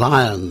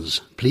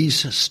 lions,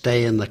 please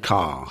stay in the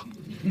car.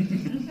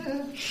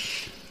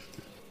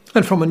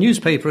 And from a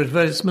newspaper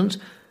advertisement,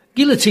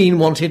 guillotine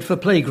wanted for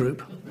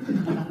playgroup.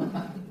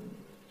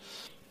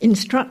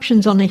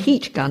 Instructions on a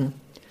heat gun.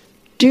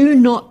 Do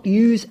not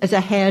use as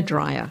a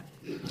hairdryer.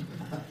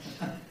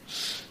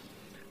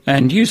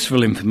 And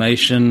useful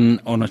information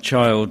on a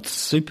child's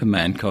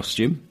Superman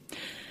costume.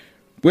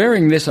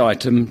 Wearing this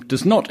item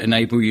does not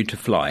enable you to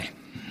fly.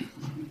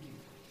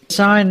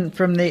 Sign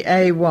from the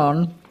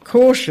A1,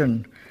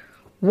 caution,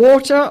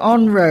 water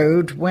on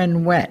road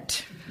when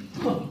wet.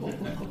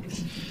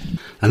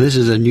 And this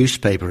is a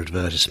newspaper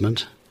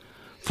advertisement.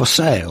 For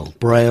sale,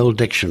 Braille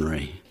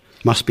Dictionary.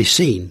 Must be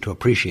seen to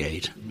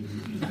appreciate.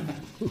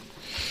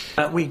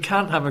 We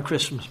can't have a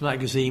Christmas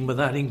magazine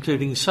without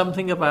including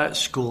something about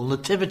school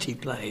nativity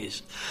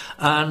plays.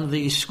 And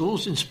the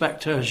school's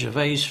inspector,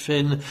 Gervais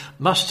Finn,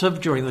 must have,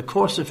 during the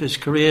course of his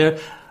career,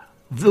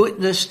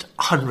 witnessed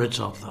hundreds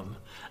of them.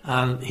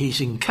 And he's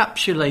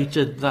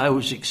encapsulated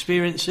those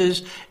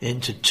experiences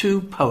into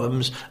 2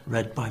 poems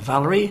read by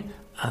Valerie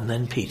and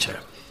then Peter.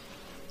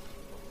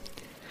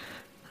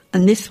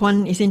 And this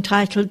one is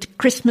entitled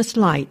Christmas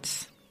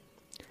Lights.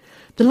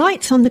 The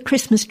lights on the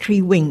Christmas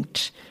tree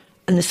winked,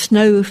 and the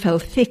snow fell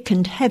thick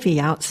and heavy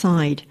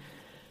outside.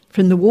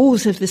 From the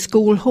walls of the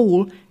school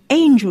hall,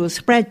 angels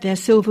spread their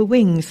silver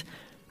wings,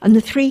 and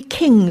the 3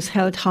 kings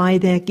held high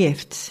their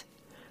gifts.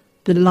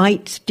 The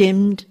lights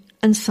dimmed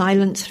and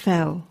silence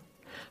fell.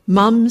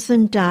 Mums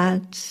and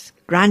dads,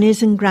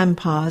 grannies and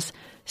grandpas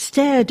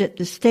stared at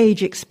the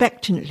stage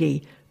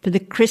expectantly for the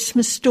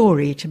Christmas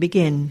story to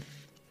begin.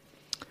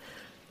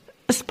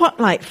 A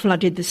spotlight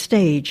flooded the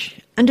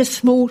stage, and a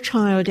small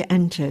child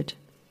entered.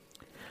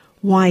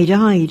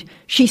 Wide-eyed,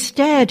 she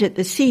stared at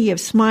the sea of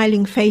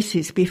smiling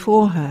faces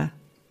before her.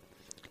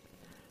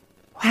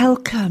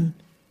 "Welcome,"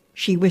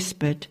 she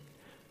whispered,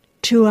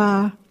 to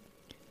our...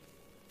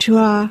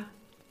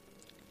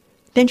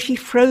 Then she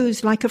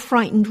froze like a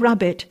frightened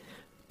rabbit,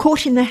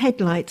 caught in the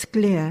headlights'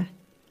 glare.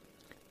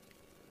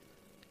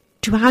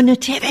 "To our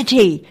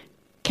nativity,"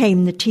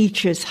 came the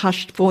teacher's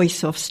hushed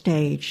voice off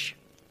stage.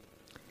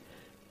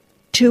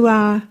 "To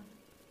our,"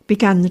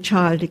 began the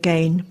child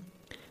again.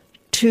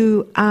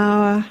 "To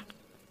our..."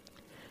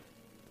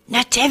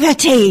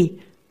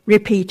 "Nativity,"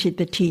 repeated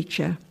the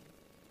teacher.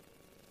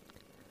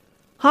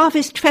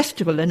 "Harvest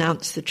Festival,"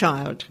 announced the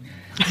child.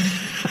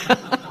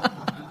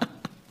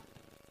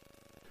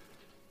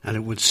 And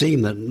it would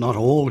seem that not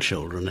all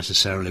children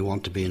necessarily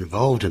want to be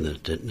involved in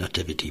the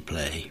nativity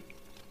play.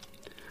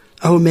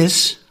 "Oh,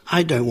 miss,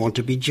 I don't want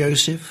to be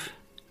Joseph.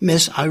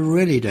 Miss, I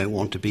really don't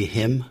want to be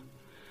him.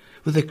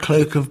 With a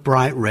cloak of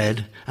bright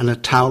red and a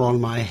towel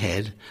on my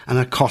head and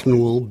a cotton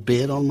wool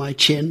beard on my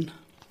chin.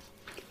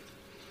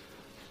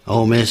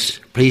 Oh, miss,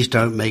 please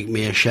don't make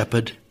me a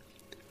shepherd.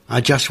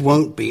 I just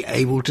won't be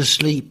able to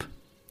sleep.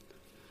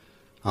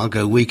 I'll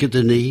go weak at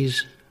the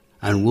knees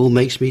and wool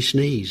makes me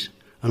sneeze,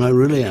 and I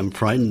really am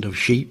frightened of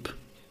sheep.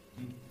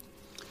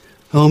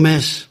 Oh,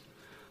 miss,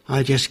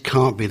 I just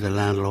can't be the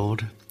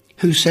landlord.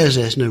 Who says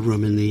there's no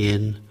room in the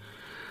inn?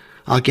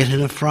 I'll get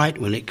in a fright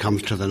when it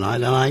comes to the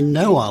night, and I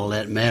know I'll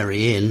let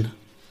Mary in.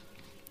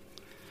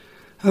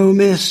 Oh,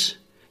 miss,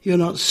 you're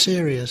not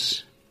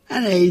serious.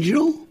 An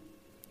angel?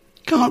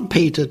 Can't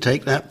Peter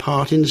take that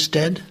part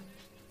instead?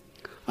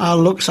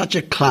 I'll look such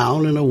a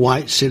clown in a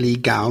white silly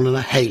gown and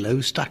a halo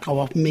stuck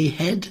off me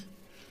head.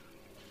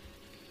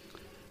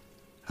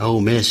 Oh,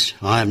 miss,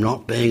 I am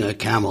not being a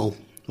camel.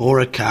 or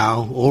a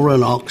cow, or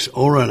an ox,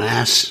 or an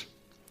ass,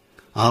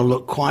 I'll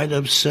look quite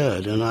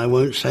absurd and I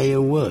won't say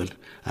a word,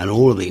 and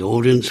all the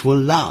audience will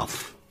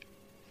laugh.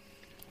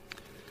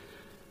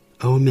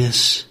 Oh,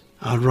 miss,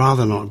 I'd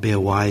rather not be a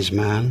wise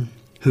man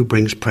who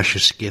brings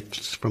precious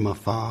gifts from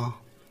afar.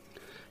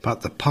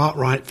 But the part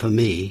right for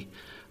me,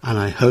 and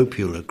I hope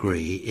you'll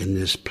agree, in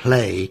this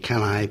play,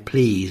 can I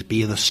please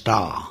be the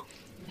star?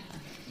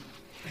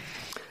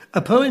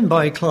 A poem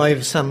by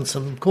Clive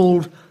Sansom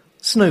called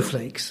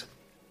Snowflakes.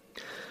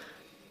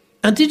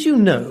 And did you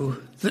know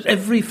that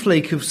every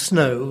flake of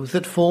snow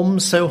that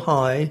forms so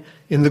high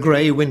in the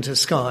grey winter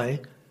sky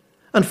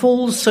and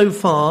falls so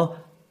far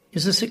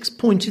is a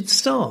six-pointed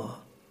star?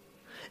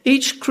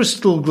 Each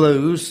crystal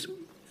grows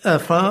a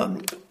flower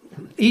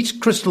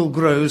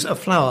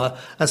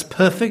as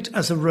perfect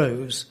as a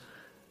rose.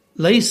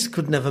 Lace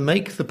could never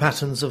make the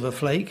patterns of a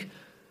flake.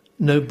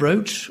 No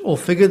brooch or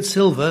figured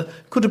silver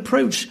could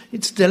approach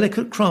its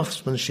delicate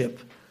craftsmanship.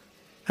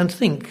 And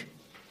think,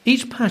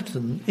 each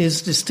pattern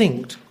is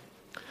distinct.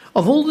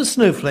 Of all the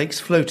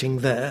snowflakes floating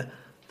there,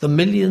 the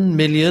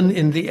million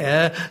in the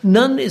air,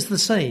 none is the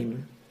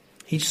same.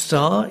 Each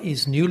star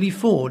is newly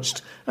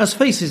forged, as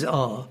faces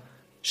are,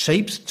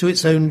 shaped to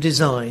its own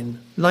design,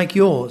 like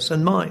yours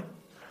and mine.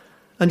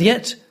 And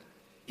yet,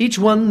 each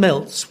one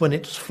melts when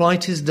its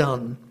flight is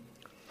done,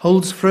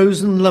 holds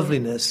frozen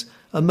loveliness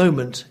a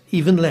moment,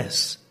 even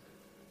less,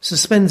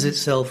 suspends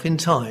itself in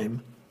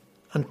time,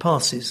 and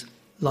passes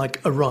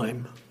like a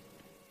rhyme.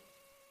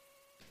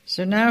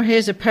 So now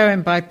here's a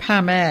poem by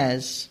Pam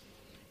Ayres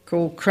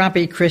called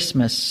Crabby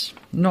Christmas,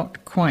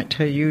 not quite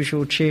her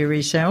usual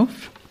cheery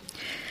self.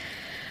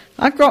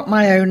 I've got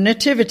my own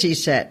nativity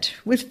set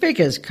with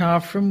figures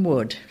carved from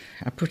wood.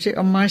 I put it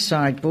on my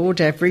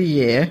sideboard every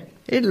year.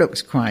 It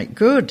looks quite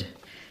good.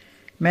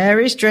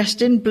 Mary's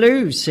dressed in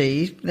blue,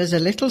 see, there's a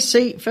little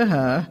seat for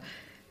her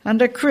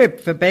and a crib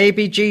for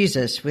baby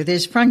Jesus with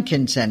his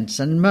frankincense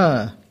and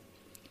myrrh.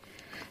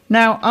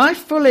 Now, I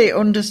fully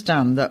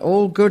understand that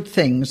all good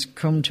things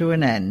come to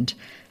an end,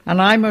 and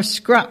I must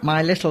scrap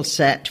my little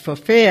set for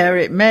fear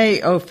it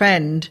may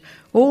offend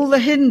all the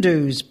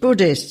Hindus,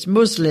 Buddhists,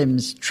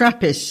 Muslims,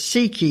 Trappists,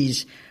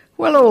 Sikhs,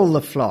 well, all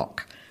the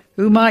flock,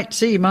 who might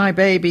see my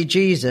baby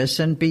Jesus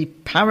and be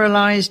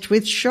paralysed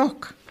with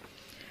shock.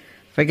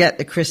 Forget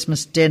the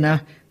Christmas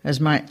dinner, as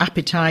my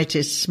appetite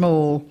is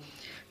small,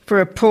 for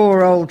a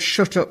poor old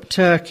shut-up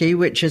turkey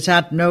which has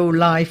had no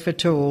life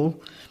at all.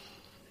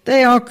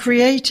 They are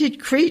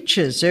created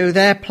creatures, though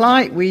their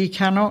plight we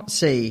cannot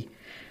see.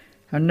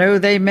 And though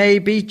they may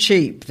be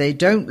cheap, they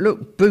don't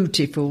look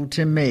bootiful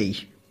to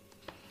me.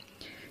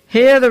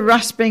 Hear the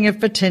rasping of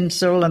the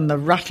tinsel and the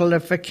rattle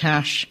of the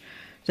cash.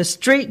 The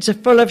streets are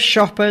full of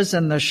shoppers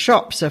and the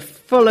shops are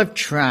full of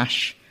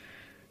trash.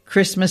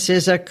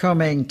 Christmases are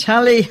coming,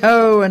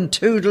 tally-ho and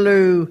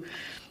toodaloo.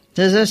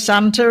 There's a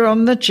Santa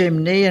on the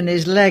chimney and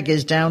his leg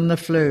is down the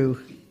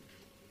flue.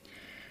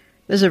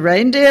 There's a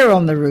reindeer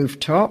on the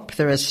rooftop,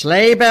 there are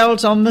sleigh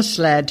bells on the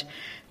sled,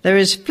 there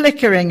is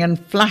flickering and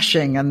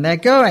flashing, and they're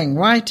going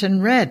white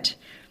and red.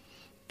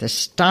 The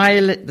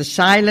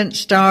silent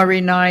starry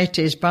night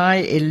is by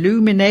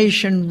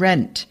illumination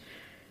rent.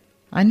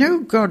 I know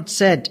God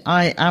said,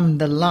 I am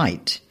the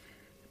light,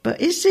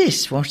 but is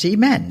this what he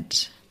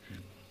meant?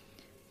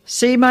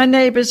 See my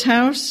neighbour's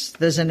house?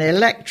 There's an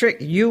electric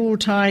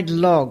Yuletide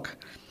log,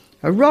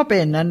 a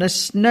robin and a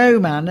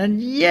snowman, and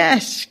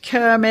yes,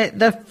 Kermit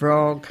the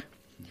Frog.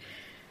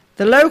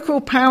 The local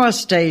power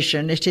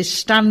station, it is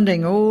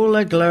standing all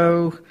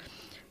aglow,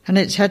 and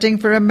it's heading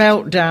for a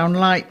meltdown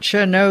like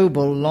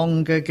Chernobyl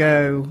long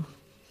ago.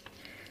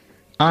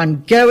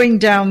 I'm going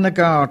down the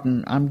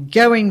garden, I'm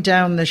going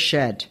down the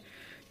shed.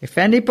 If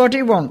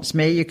anybody wants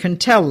me, you can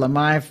tell them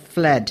I've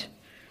fled.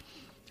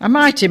 I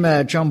might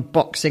emerge on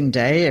Boxing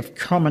Day if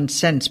common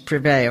sense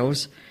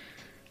prevails,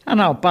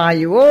 and I'll buy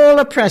you all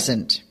a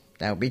present.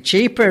 They'll be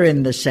cheaper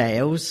in the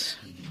sales.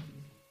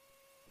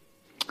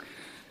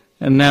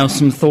 And now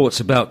some thoughts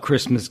about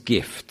Christmas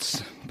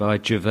gifts by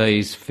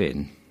Gervais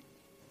Finn.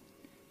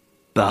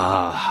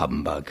 Bah,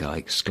 humbug, I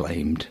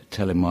exclaimed,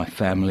 telling my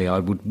family I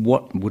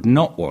would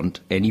not want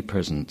any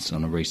presents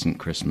on a recent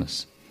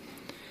Christmas.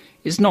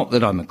 It's not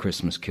that I'm a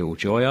Christmas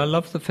killjoy. I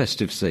love the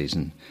festive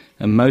season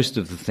and most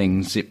of the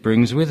things it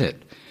brings with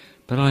it.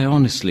 But I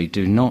honestly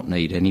do not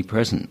need any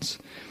presents.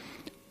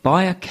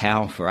 Buy a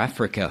cow for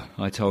Africa,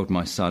 I told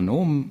my son,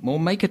 or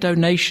make a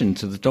donation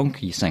to the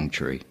donkey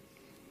sanctuary.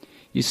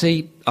 You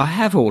see, I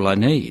have all I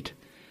need.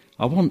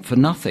 I want for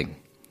nothing.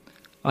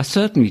 I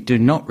certainly do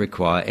not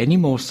require any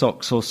more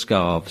socks or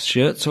scarves,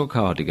 shirts or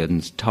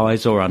cardigans,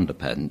 ties or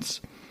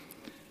underpants.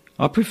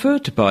 I prefer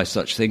to buy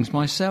such things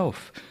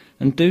myself,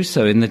 and do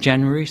so in the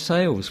January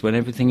sales when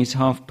everything is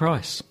half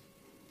price.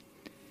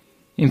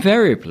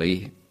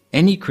 Invariably,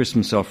 any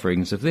Christmas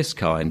offerings of this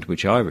kind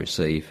which I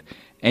receive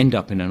end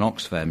up in an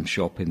Oxfam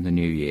shop in the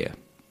new year.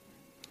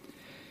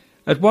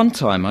 At one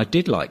time I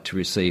did like to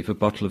receive a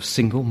bottle of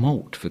single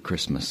malt for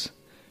Christmas,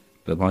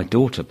 but my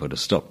daughter put a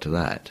stop to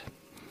that.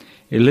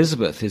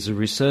 Elizabeth is a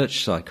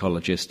research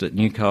psychologist at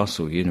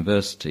Newcastle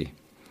University.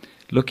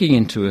 looking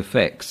into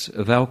effects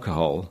of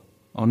alcohol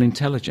on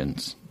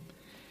intelligence.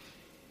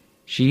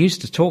 She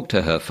used to talk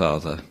to her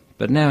father,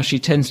 but now she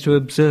tends to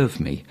observe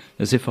me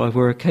as if I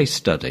were a case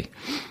study.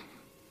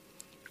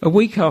 A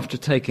week after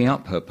taking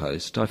up her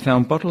post, I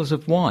found bottles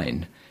of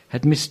wine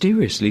had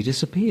mysteriously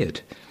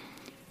disappeared.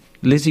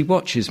 Lizzie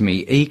watches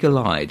me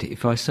eagle-eyed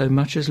if I so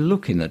much as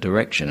look in the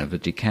direction of a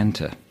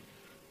decanter.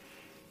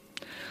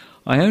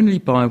 I only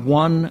buy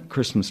one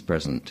Christmas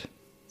present,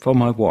 for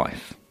my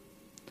wife.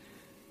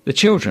 The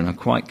children are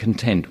quite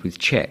content with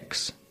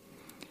cheques.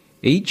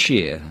 Each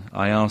year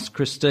I ask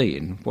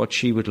Christine what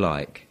she would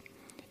like.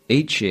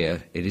 Each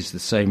year it is the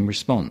same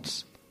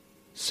response: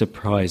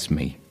 surprise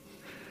me.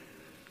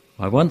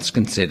 I once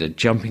considered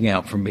jumping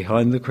out from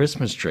behind the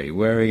Christmas tree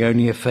wearing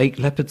only a fake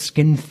leopard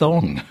skin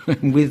thong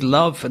with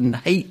love and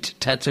hate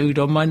tattooed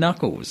on my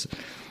knuckles.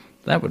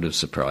 That would have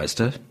surprised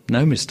her,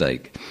 no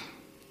mistake.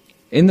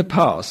 In the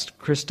past,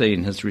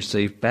 Christine has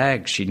received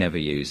bags she never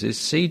uses,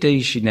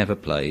 CDs she never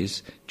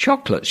plays,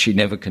 chocolates she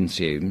never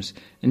consumes,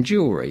 and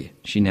jewellery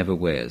she never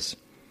wears.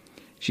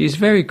 She is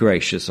very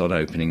gracious on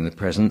opening the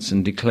presents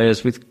and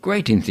declares with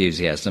great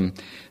enthusiasm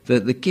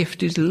that the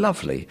gift is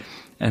lovely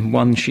and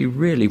one she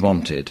really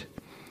wanted.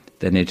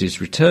 Then it is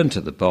returned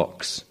to the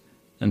box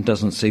and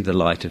doesn't see the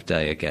light of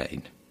day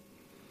again.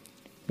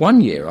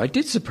 One year I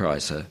did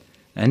surprise her,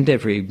 and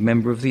every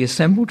member of the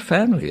assembled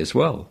family as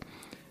well.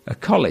 A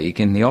colleague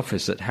in the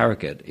office at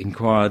Harrogate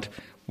inquired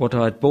what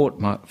I had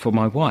bought for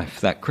my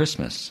wife that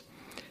Christmas.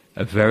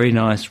 A very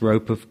nice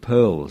rope of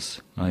pearls,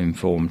 I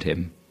informed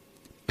him.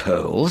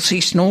 Pearls,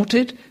 he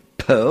snorted.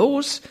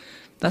 Pearls?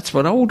 That's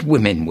what old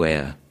women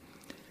wear.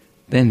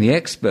 Then the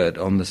expert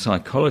on the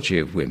psychology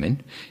of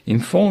women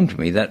informed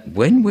me that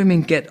when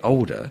women get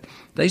older,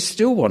 they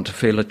still want to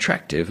feel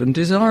attractive and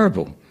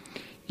desirable.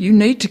 You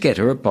need to get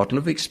her a bottle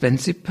of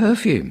expensive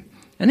perfume,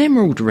 an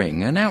emerald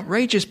ring, an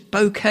outrageous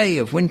bouquet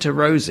of winter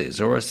roses,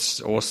 or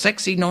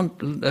sexy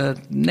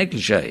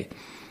negligee.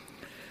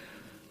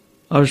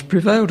 I was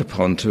prevailed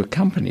upon to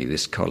accompany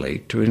this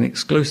colleague to an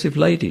exclusive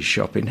ladies'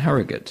 shop in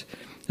Harrogate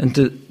and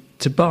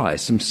to buy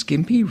some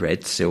skimpy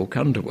red silk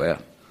underwear.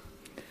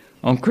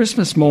 On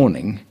Christmas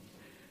morning,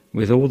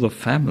 with all the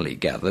family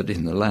gathered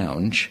in the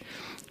lounge,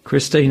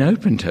 Christine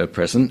opened her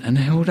present and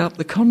held up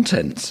the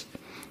contents.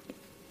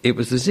 It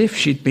was as if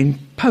she'd been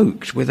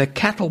poked with a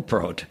cattle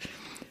prod.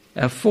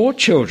 Our 4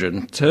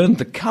 children turned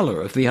the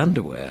colour of the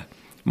underwear.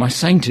 My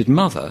sainted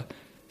mother,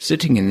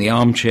 sitting in the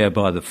armchair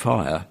by the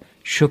fire,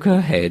 shook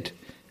her head,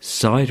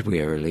 sighed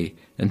wearily,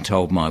 and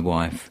told my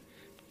wife,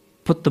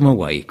 "Put them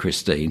away,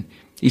 Christine.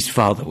 His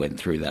father went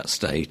through that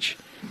stage."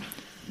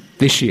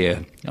 This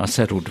year, I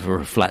settled for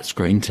a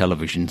flat-screen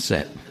television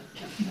set.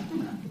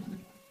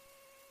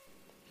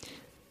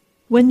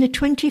 When the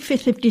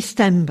 25th of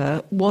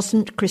December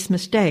wasn't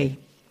Christmas Day.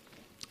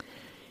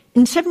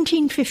 In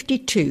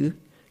 1752,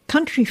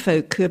 country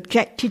folk who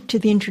objected to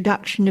the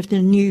introduction of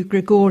the new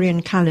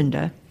Gregorian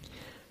calendar,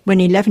 when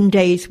 11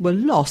 days were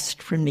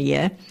lost from the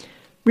year,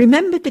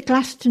 remembered the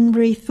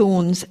Glastonbury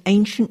thorn's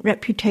ancient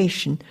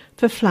reputation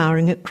for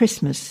flowering at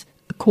Christmas,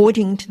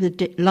 according to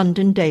the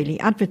London Daily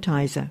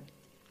Advertiser.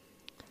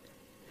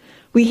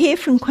 We hear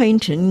from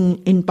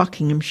Quainton in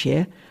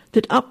Buckinghamshire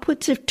that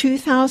upwards of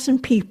 2,000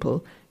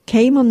 people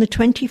came on the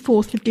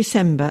 24th of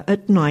December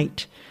at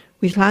night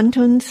with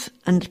lanterns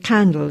and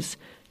candles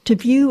to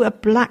view a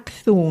black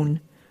thorn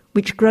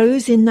which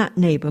grows in that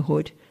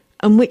neighbourhood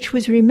and which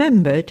was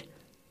remembered,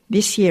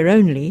 this year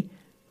only,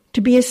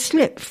 to be a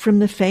slip from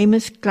the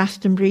famous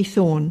Glastonbury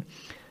thorn,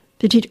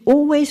 that it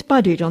always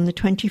budded on the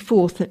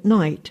 24th at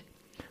night,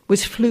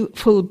 was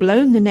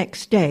full-blown the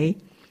next day,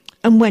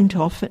 and went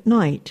off at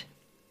night.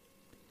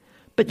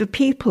 But the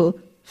people,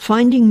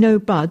 finding no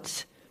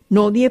buds,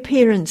 nor the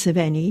appearance of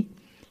any,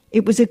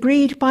 it was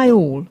agreed by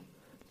all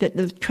that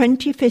the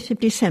 25th of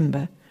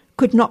December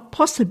could not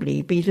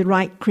possibly be the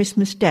right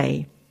Christmas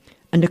day,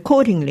 and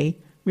accordingly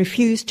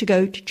refused to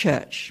go to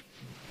church.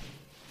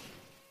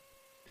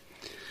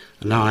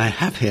 Now I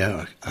have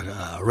here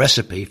a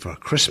recipe for a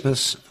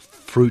Christmas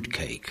fruit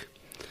cake.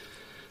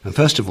 And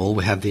first of all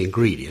we have the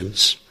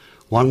ingredients: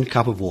 1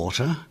 cup of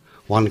water,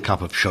 1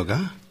 cup of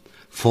sugar,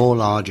 4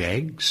 large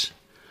eggs,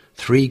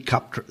 3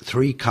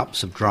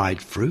 cups of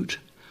dried fruit,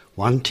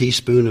 1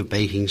 teaspoon of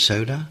baking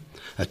soda,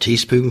 a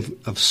teaspoon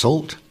of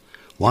salt,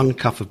 1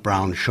 cup of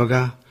brown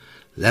sugar,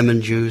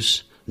 lemon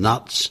juice,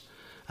 nuts,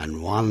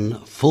 and 1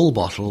 full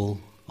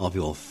bottle of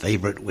your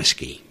favourite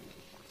whiskey.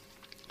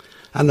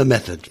 And the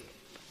method: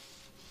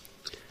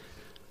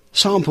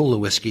 sample the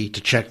whiskey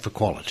to check for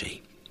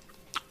quality.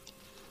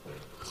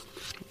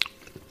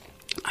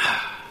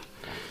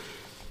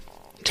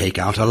 Take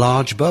out a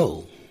large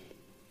bowl.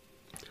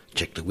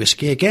 Check the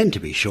whiskey again to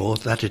be sure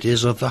that it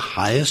is of the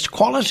highest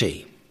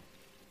quality.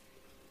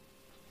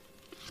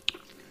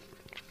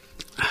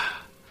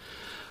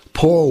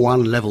 Pour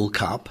 1 level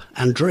cup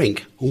and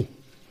drink. Ooh.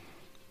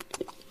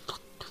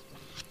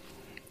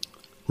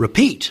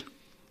 Repeat.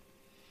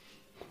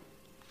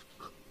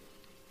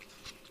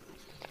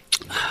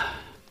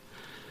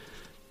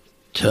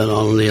 Turn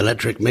on the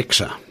electric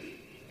mixer.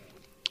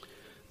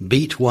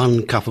 Beat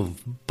 1 cup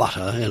of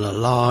butter in a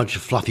large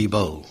fluffy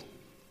bowl.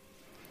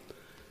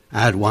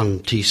 Add 1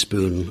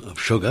 teaspoon of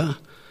sugar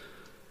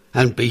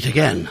and beat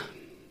again.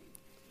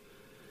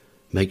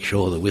 Make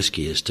sure the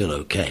whiskey is still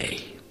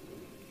okay.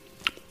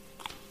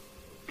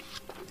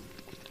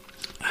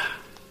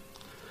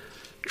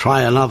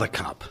 Try another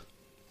cup.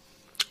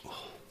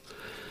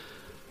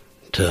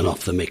 Turn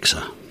off the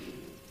mixer.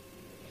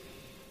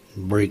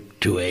 Break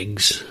 2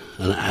 eggs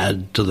and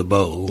add to the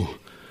bowl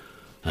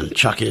and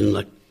chuck in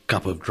the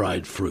cup of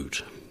dried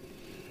fruit.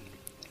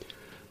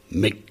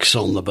 Mix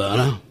on the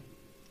burner.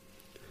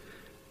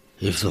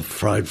 If the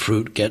fried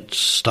fruit gets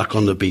stuck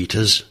on the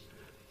beaters,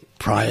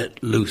 pry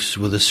it loose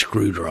with a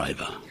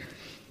screwdriver.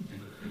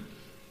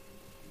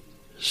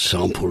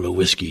 Sample the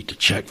whiskey to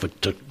check for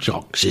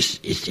toxicity.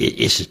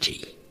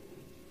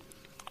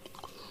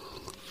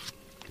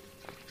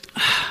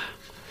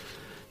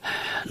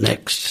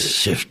 Next,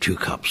 sift 2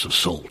 cups of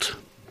salt.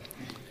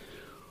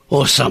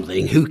 Or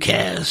something, who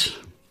cares?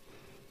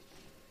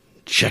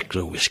 Check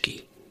the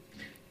whiskey.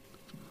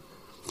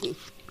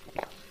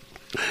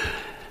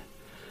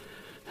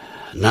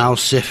 Now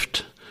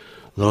sift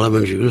the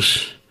lemon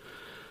juice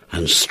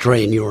and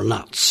strain your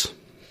nuts.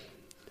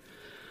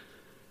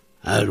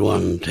 Add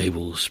 1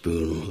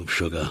 tablespoon of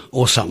sugar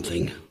or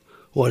something,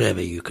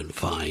 whatever you can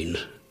find.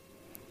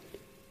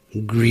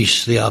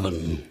 Grease the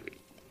oven.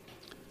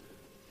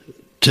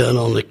 Turn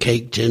on the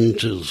cake tin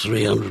to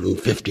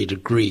 350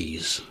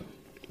 degrees.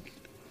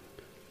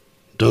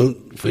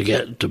 Don't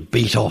forget to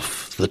beat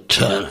off the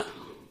turner.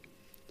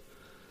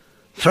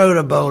 Throw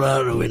the bowl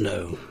out the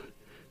window.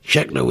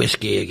 Check the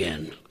whiskey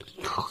again.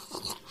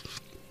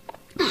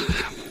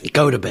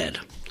 Go to bed.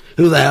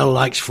 Who the hell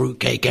likes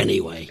fruitcake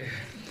anyway?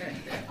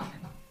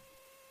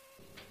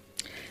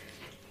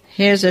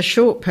 Here's a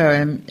short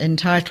poem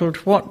entitled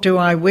What Do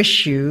I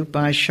Wish You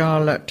by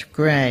Charlotte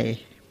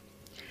Gray.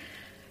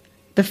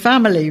 The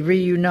family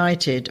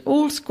reunited,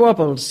 all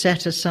squabbles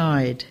set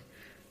aside.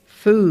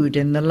 Food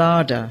in the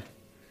larder,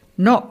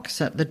 knocks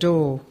at the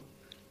door,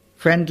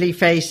 friendly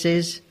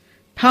faces,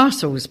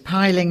 parcels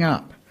piling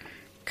up,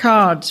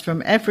 cards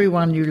from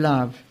everyone you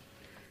love.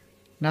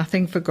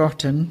 Nothing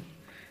forgotten,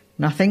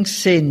 nothing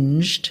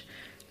singed,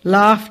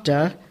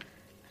 laughter,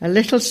 a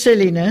little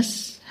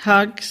silliness,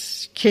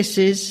 hugs,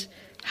 kisses,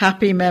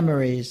 happy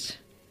memories.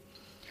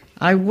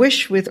 I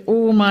wish with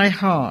all my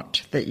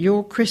heart that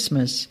your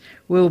Christmas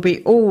will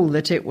be all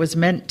that it was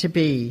meant to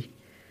be.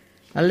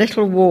 A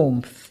little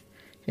warmth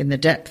in the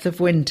depth of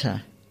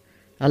winter,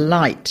 a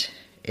light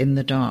in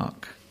the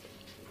dark.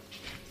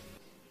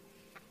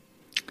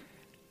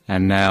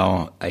 And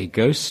now a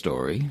ghost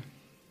story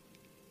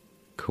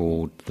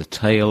called The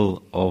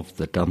Tale of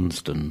the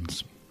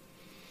Dunstans.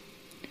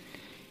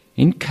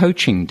 In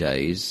coaching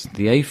days,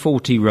 the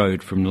A40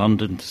 road from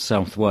London to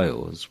South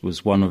Wales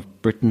was one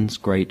of Britain's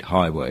great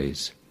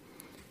highways.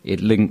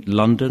 It linked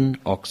London,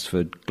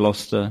 Oxford,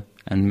 Gloucester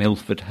and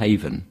Milford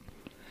Haven,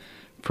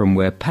 from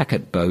where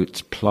packet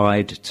boats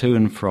plied to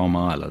and from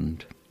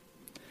Ireland.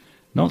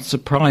 Not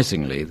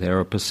surprisingly, there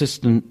are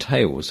persistent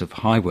tales of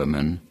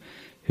highwaymen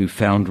who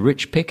found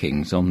rich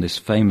pickings on this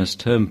famous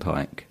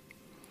turnpike.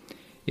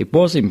 It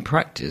was in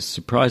practice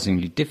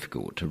surprisingly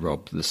difficult to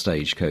rob the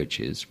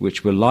stagecoaches,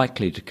 which were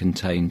likely to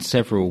contain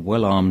several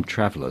well-armed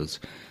travellers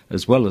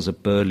as well as a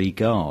burly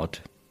guard.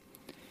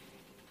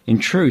 In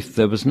truth,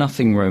 there was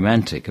nothing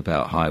romantic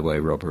about highway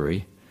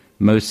robbery,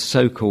 most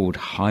so-called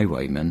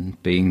highwaymen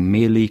being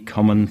merely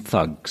common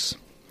thugs.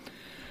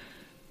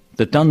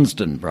 The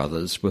Dunstan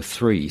brothers were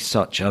 3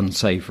 such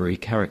unsavoury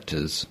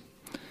characters.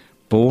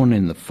 Born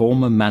in the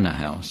former manor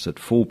house at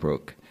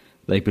Fulbrook,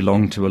 they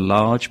belonged to a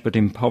large but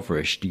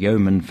impoverished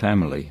yeoman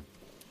family.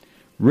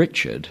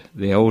 Richard,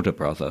 the older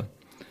brother,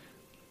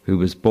 who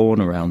was born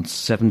around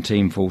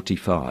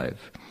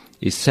 1745,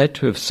 is said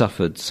to have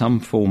suffered some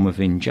form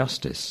of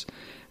injustice,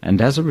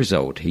 and as a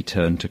result he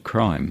turned to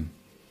crime.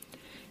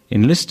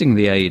 Enlisting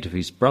the aid of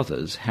his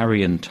brothers,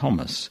 Harry and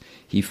Thomas,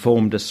 he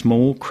formed a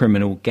small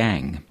criminal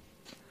gang.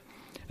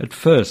 At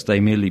first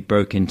they merely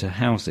broke into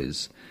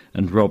houses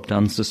and robbed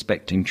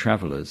unsuspecting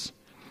travellers,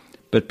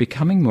 but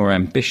becoming more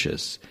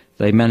ambitious,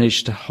 they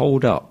managed to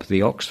hold up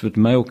the Oxford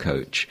mail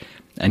coach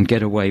and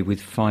get away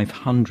with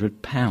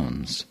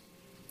 £500.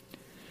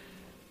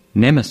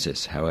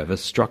 Nemesis, however,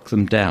 struck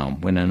them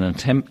down when an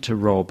attempt to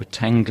rob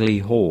Tangley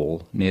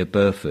Hall near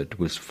Burford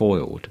was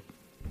foiled.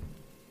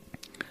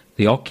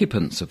 The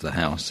occupants of the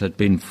house had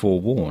been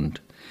forewarned,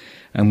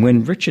 and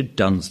when Richard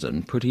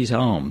Dunstan put his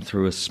arm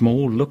through a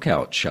small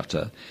lookout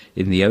shutter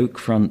in the oak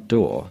front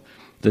door,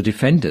 the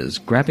defenders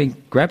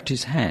grabbed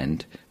his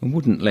hand and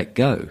wouldn't let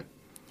go.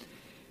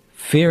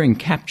 Fearing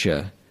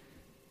capture,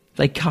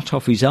 they cut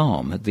off his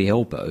arm at the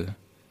elbow,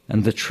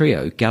 and the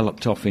trio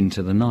galloped off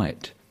into the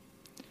night.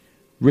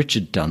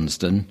 Richard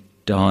Dunstan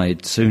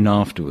died soon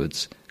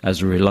afterwards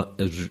as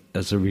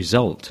a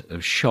result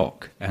of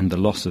shock and the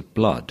loss of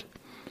blood.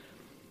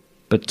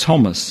 But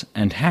Thomas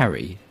and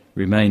Harry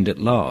remained at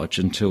large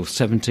until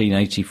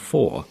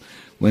 1784,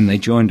 when they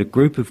joined a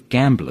group of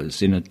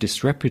gamblers in a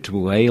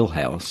disreputable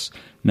alehouse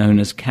known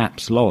as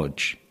Cap's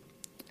Lodge.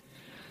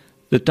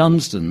 The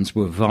Dunstans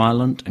were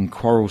violent and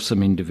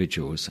quarrelsome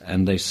individuals,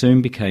 and they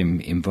soon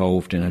became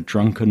involved in a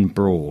drunken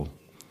brawl.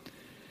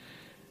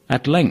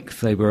 At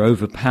length they were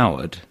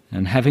overpowered,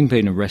 and having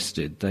been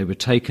arrested, they were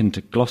taken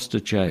to Gloucester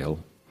jail.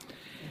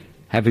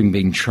 Having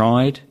been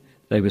tried,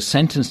 they were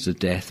sentenced to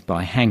death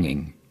by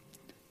hanging,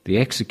 the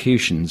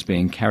executions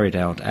being carried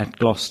out at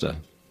Gloucester.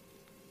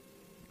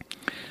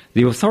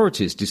 The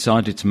authorities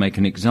decided to make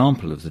an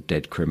example of the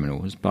dead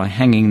criminals by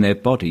hanging their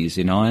bodies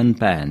in iron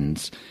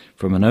bands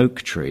from an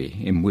oak tree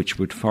in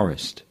Wychwood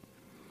Forest.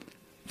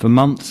 For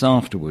months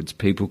afterwards,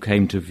 people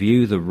came to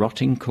view the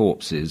rotting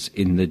corpses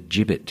in the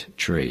gibbet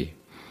tree,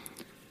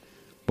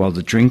 while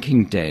the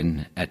drinking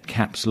den at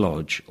Capp's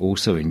Lodge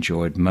also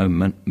enjoyed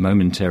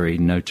momentary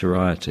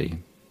notoriety.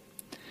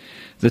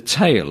 The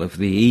tale of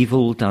the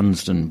evil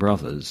Dunstan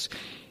brothers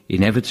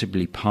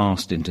inevitably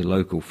passed into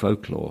local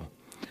folklore,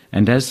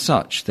 and as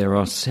such there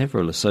are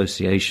several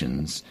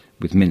associations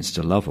with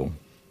Minster Lovel.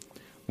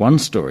 One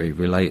story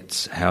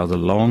relates how the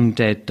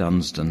long-dead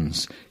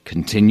Dunstans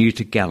continue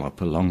to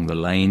gallop along the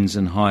lanes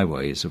and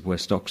highways of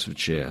West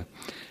Oxfordshire,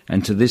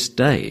 and to this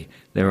day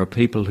there are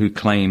people who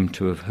claim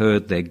to have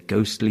heard their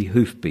ghostly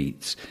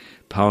hoofbeats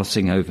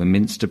passing over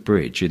Minster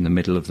Bridge in the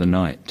middle of the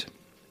night.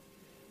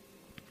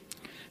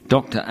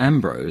 Dr.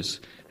 Ambrose,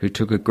 who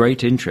took a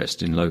great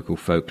interest in local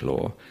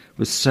folklore,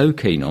 was so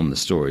keen on the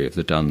story of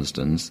the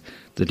Dunstans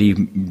that he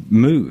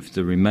moved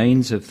the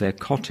remains of their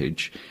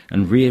cottage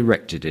and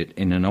re-erected it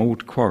in an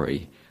old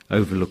quarry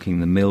overlooking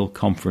the Mill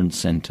Conference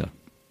Centre.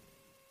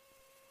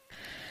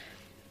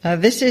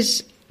 This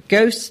is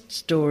Ghost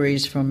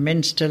Stories from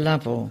Minster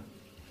Lovel.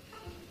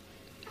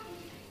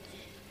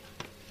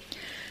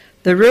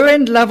 The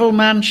ruined Lovel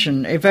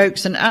mansion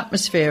evokes an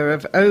atmosphere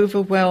of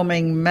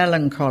overwhelming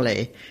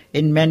melancholy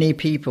in many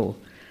people,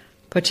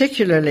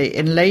 particularly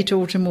in late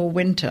autumn or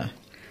winter,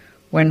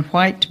 when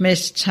white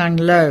mists hang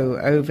low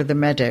over the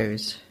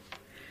meadows.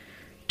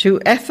 To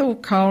Ethel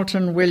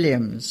Carlton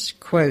Williams,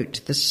 quote,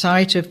 "The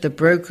sight of the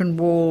broken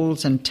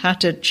walls and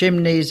tattered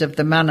chimneys of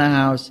the manor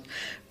house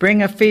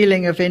bring a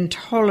feeling of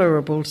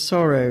intolerable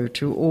sorrow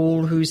to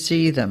all who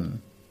see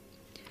them.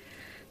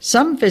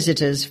 Some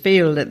visitors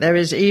feel that there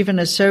is even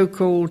a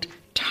so-called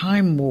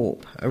time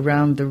warp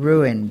around the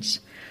ruins,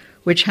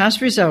 which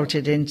has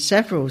resulted in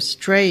several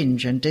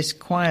strange and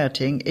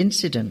disquieting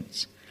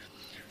incidents.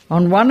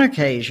 On one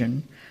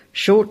occasion,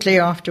 shortly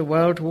after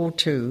World War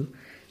II,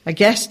 a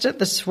guest at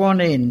the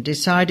Swan Inn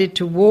decided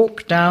to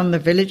walk down the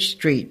village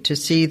street to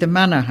see the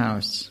manor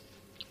house.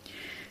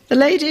 The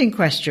lady in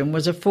question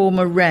was a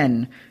former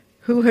wren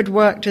who had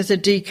worked as a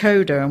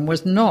decoder and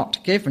was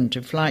not given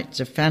to flights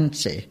of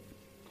fancy.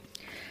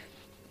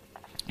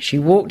 She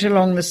walked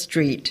along the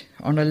street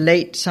on a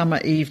late summer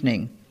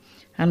evening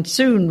and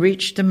soon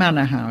reached the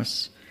manor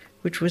house,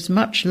 which was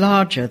much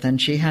larger than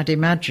she had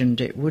imagined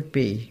it would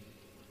be.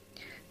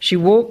 She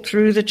walked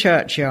through the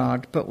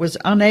churchyard but was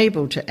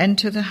unable to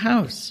enter the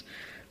house,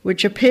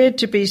 which appeared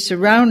to be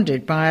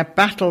surrounded by a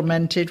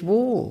battlemented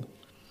wall.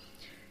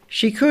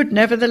 She could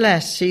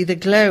nevertheless see the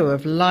glow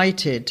of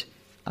lighted,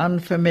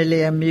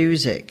 unfamiliar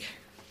music.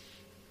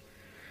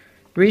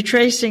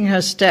 Retracing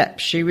her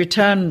steps, she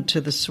returned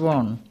to the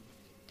Swan.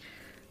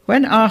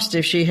 When asked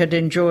if she had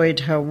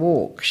enjoyed her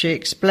walk, she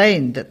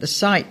explained that the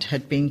site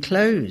had been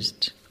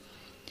closed.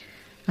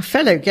 A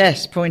fellow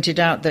guest pointed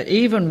out that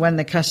even when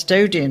the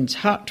custodian's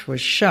hut was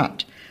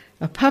shut,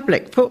 a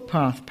public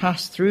footpath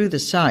passed through the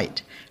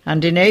site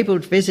and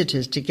enabled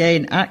visitors to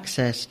gain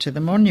access to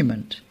the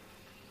monument.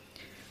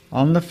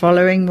 On the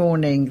following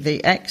morning,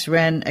 the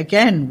ex-wren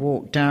again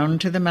walked down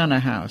to the manor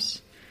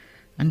house,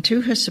 and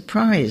to her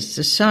surprise,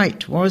 the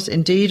site was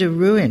indeed a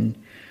ruin,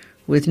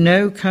 with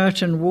no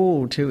curtain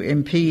wall to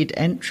impede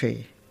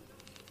entry.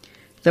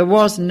 There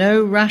was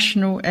no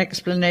rational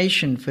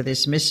explanation for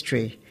this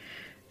mystery,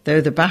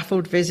 though the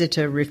baffled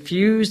visitor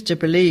refused to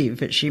believe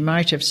that she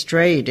might have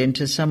strayed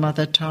into some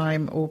other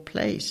time or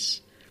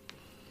place.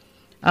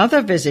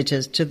 Other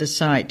visitors to the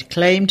site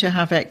claim to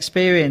have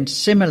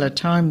experienced similar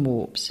time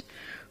warps,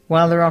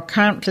 while there are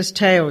countless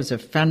tales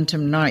of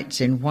phantom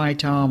knights in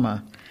white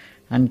armour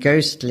and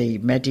ghostly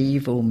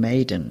medieval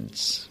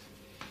maidens.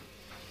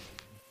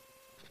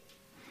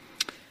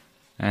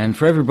 And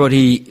for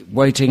everybody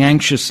waiting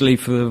anxiously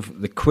for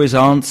the quiz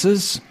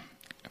answers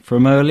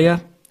from earlier,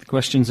 the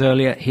questions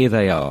earlier, here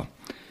they are.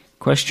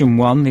 Question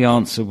 1, the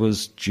answer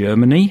was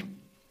Germany.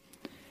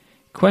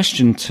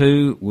 Question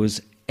 2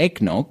 was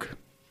eggnog.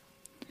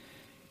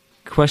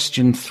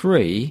 Question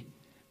 3,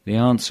 the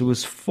answer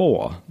was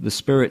 4, the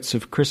spirits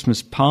of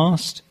Christmas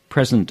past,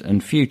 present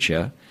and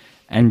future,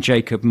 and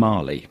Jacob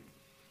Marley.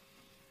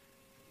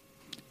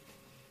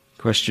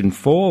 Question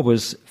 4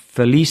 was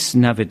Feliz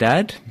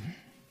Navidad.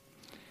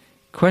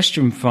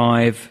 Question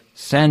 5,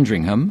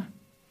 Sandringham.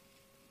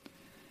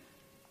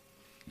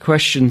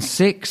 Question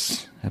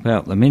 6,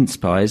 about the mince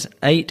pies,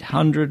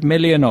 800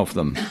 million of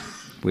them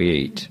we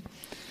eat.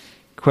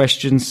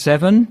 Question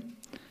 7,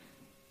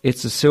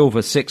 it's a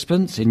silver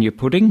sixpence in your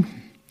pudding.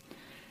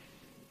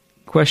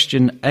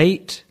 Question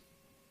 8,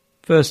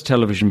 first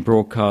television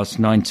broadcast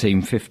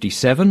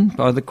 1957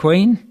 by the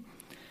Queen.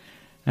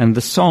 And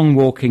the song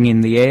Walking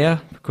in the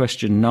Air,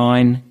 question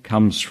 9,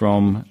 comes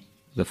from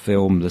the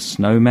film The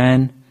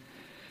Snowman.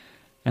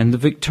 And the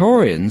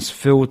Victorians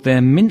filled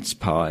their mince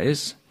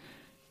pies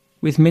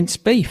with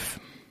minced beef.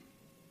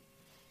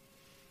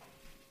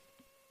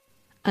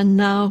 And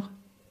now,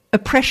 a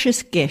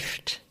precious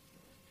gift,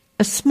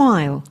 a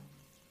smile.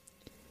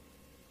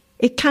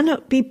 It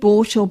cannot be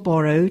bought or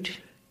borrowed.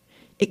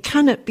 It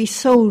cannot be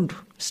sold,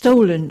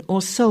 stolen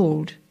or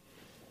sold.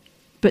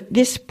 But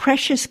this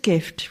precious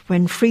gift,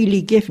 when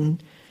freely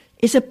given,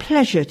 is a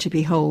pleasure to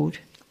behold.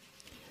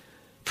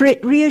 For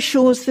it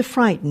reassures the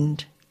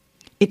frightened,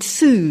 it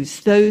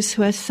soothes those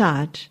who are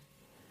sad,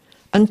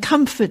 and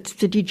comforts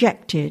the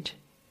dejected,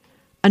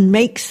 and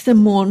makes the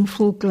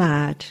mournful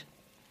glad.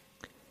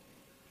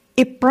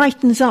 It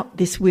brightens up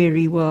this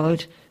weary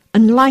world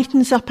and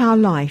lightens up our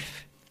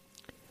life,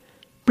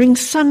 brings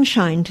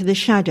sunshine to the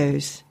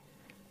shadows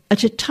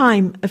at a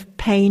time of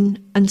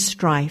pain and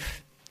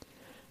strife.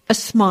 A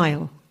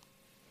smile.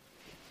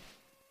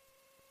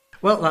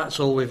 Well, that's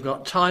all we've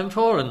got time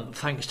for, and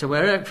thanks to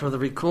Eric for the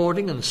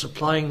recording and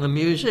supplying the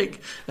music,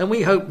 and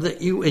we hope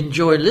that you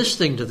enjoy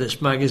listening to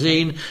this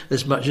magazine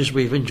as much as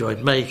we've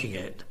enjoyed making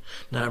it.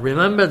 Now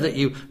remember that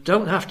you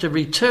don't have to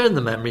return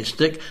the memory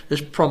stick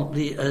as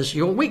promptly as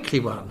your weekly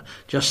one.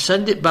 Just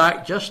send it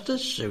back just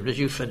as soon as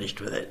you've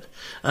finished with it.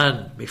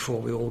 And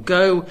before we all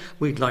go,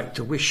 we'd like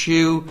to wish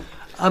you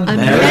a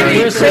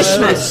Merry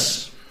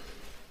Christmas!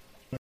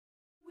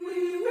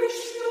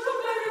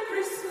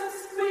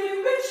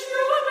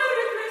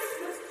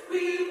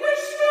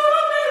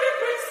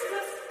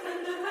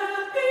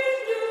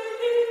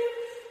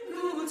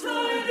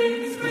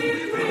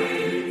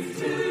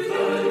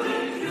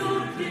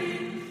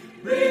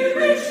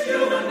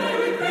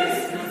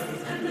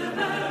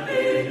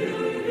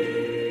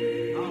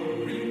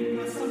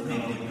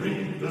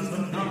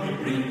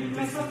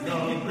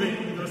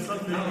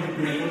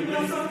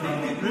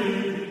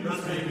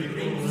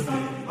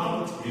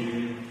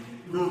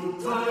 Good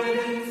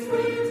tidings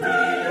we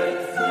bring.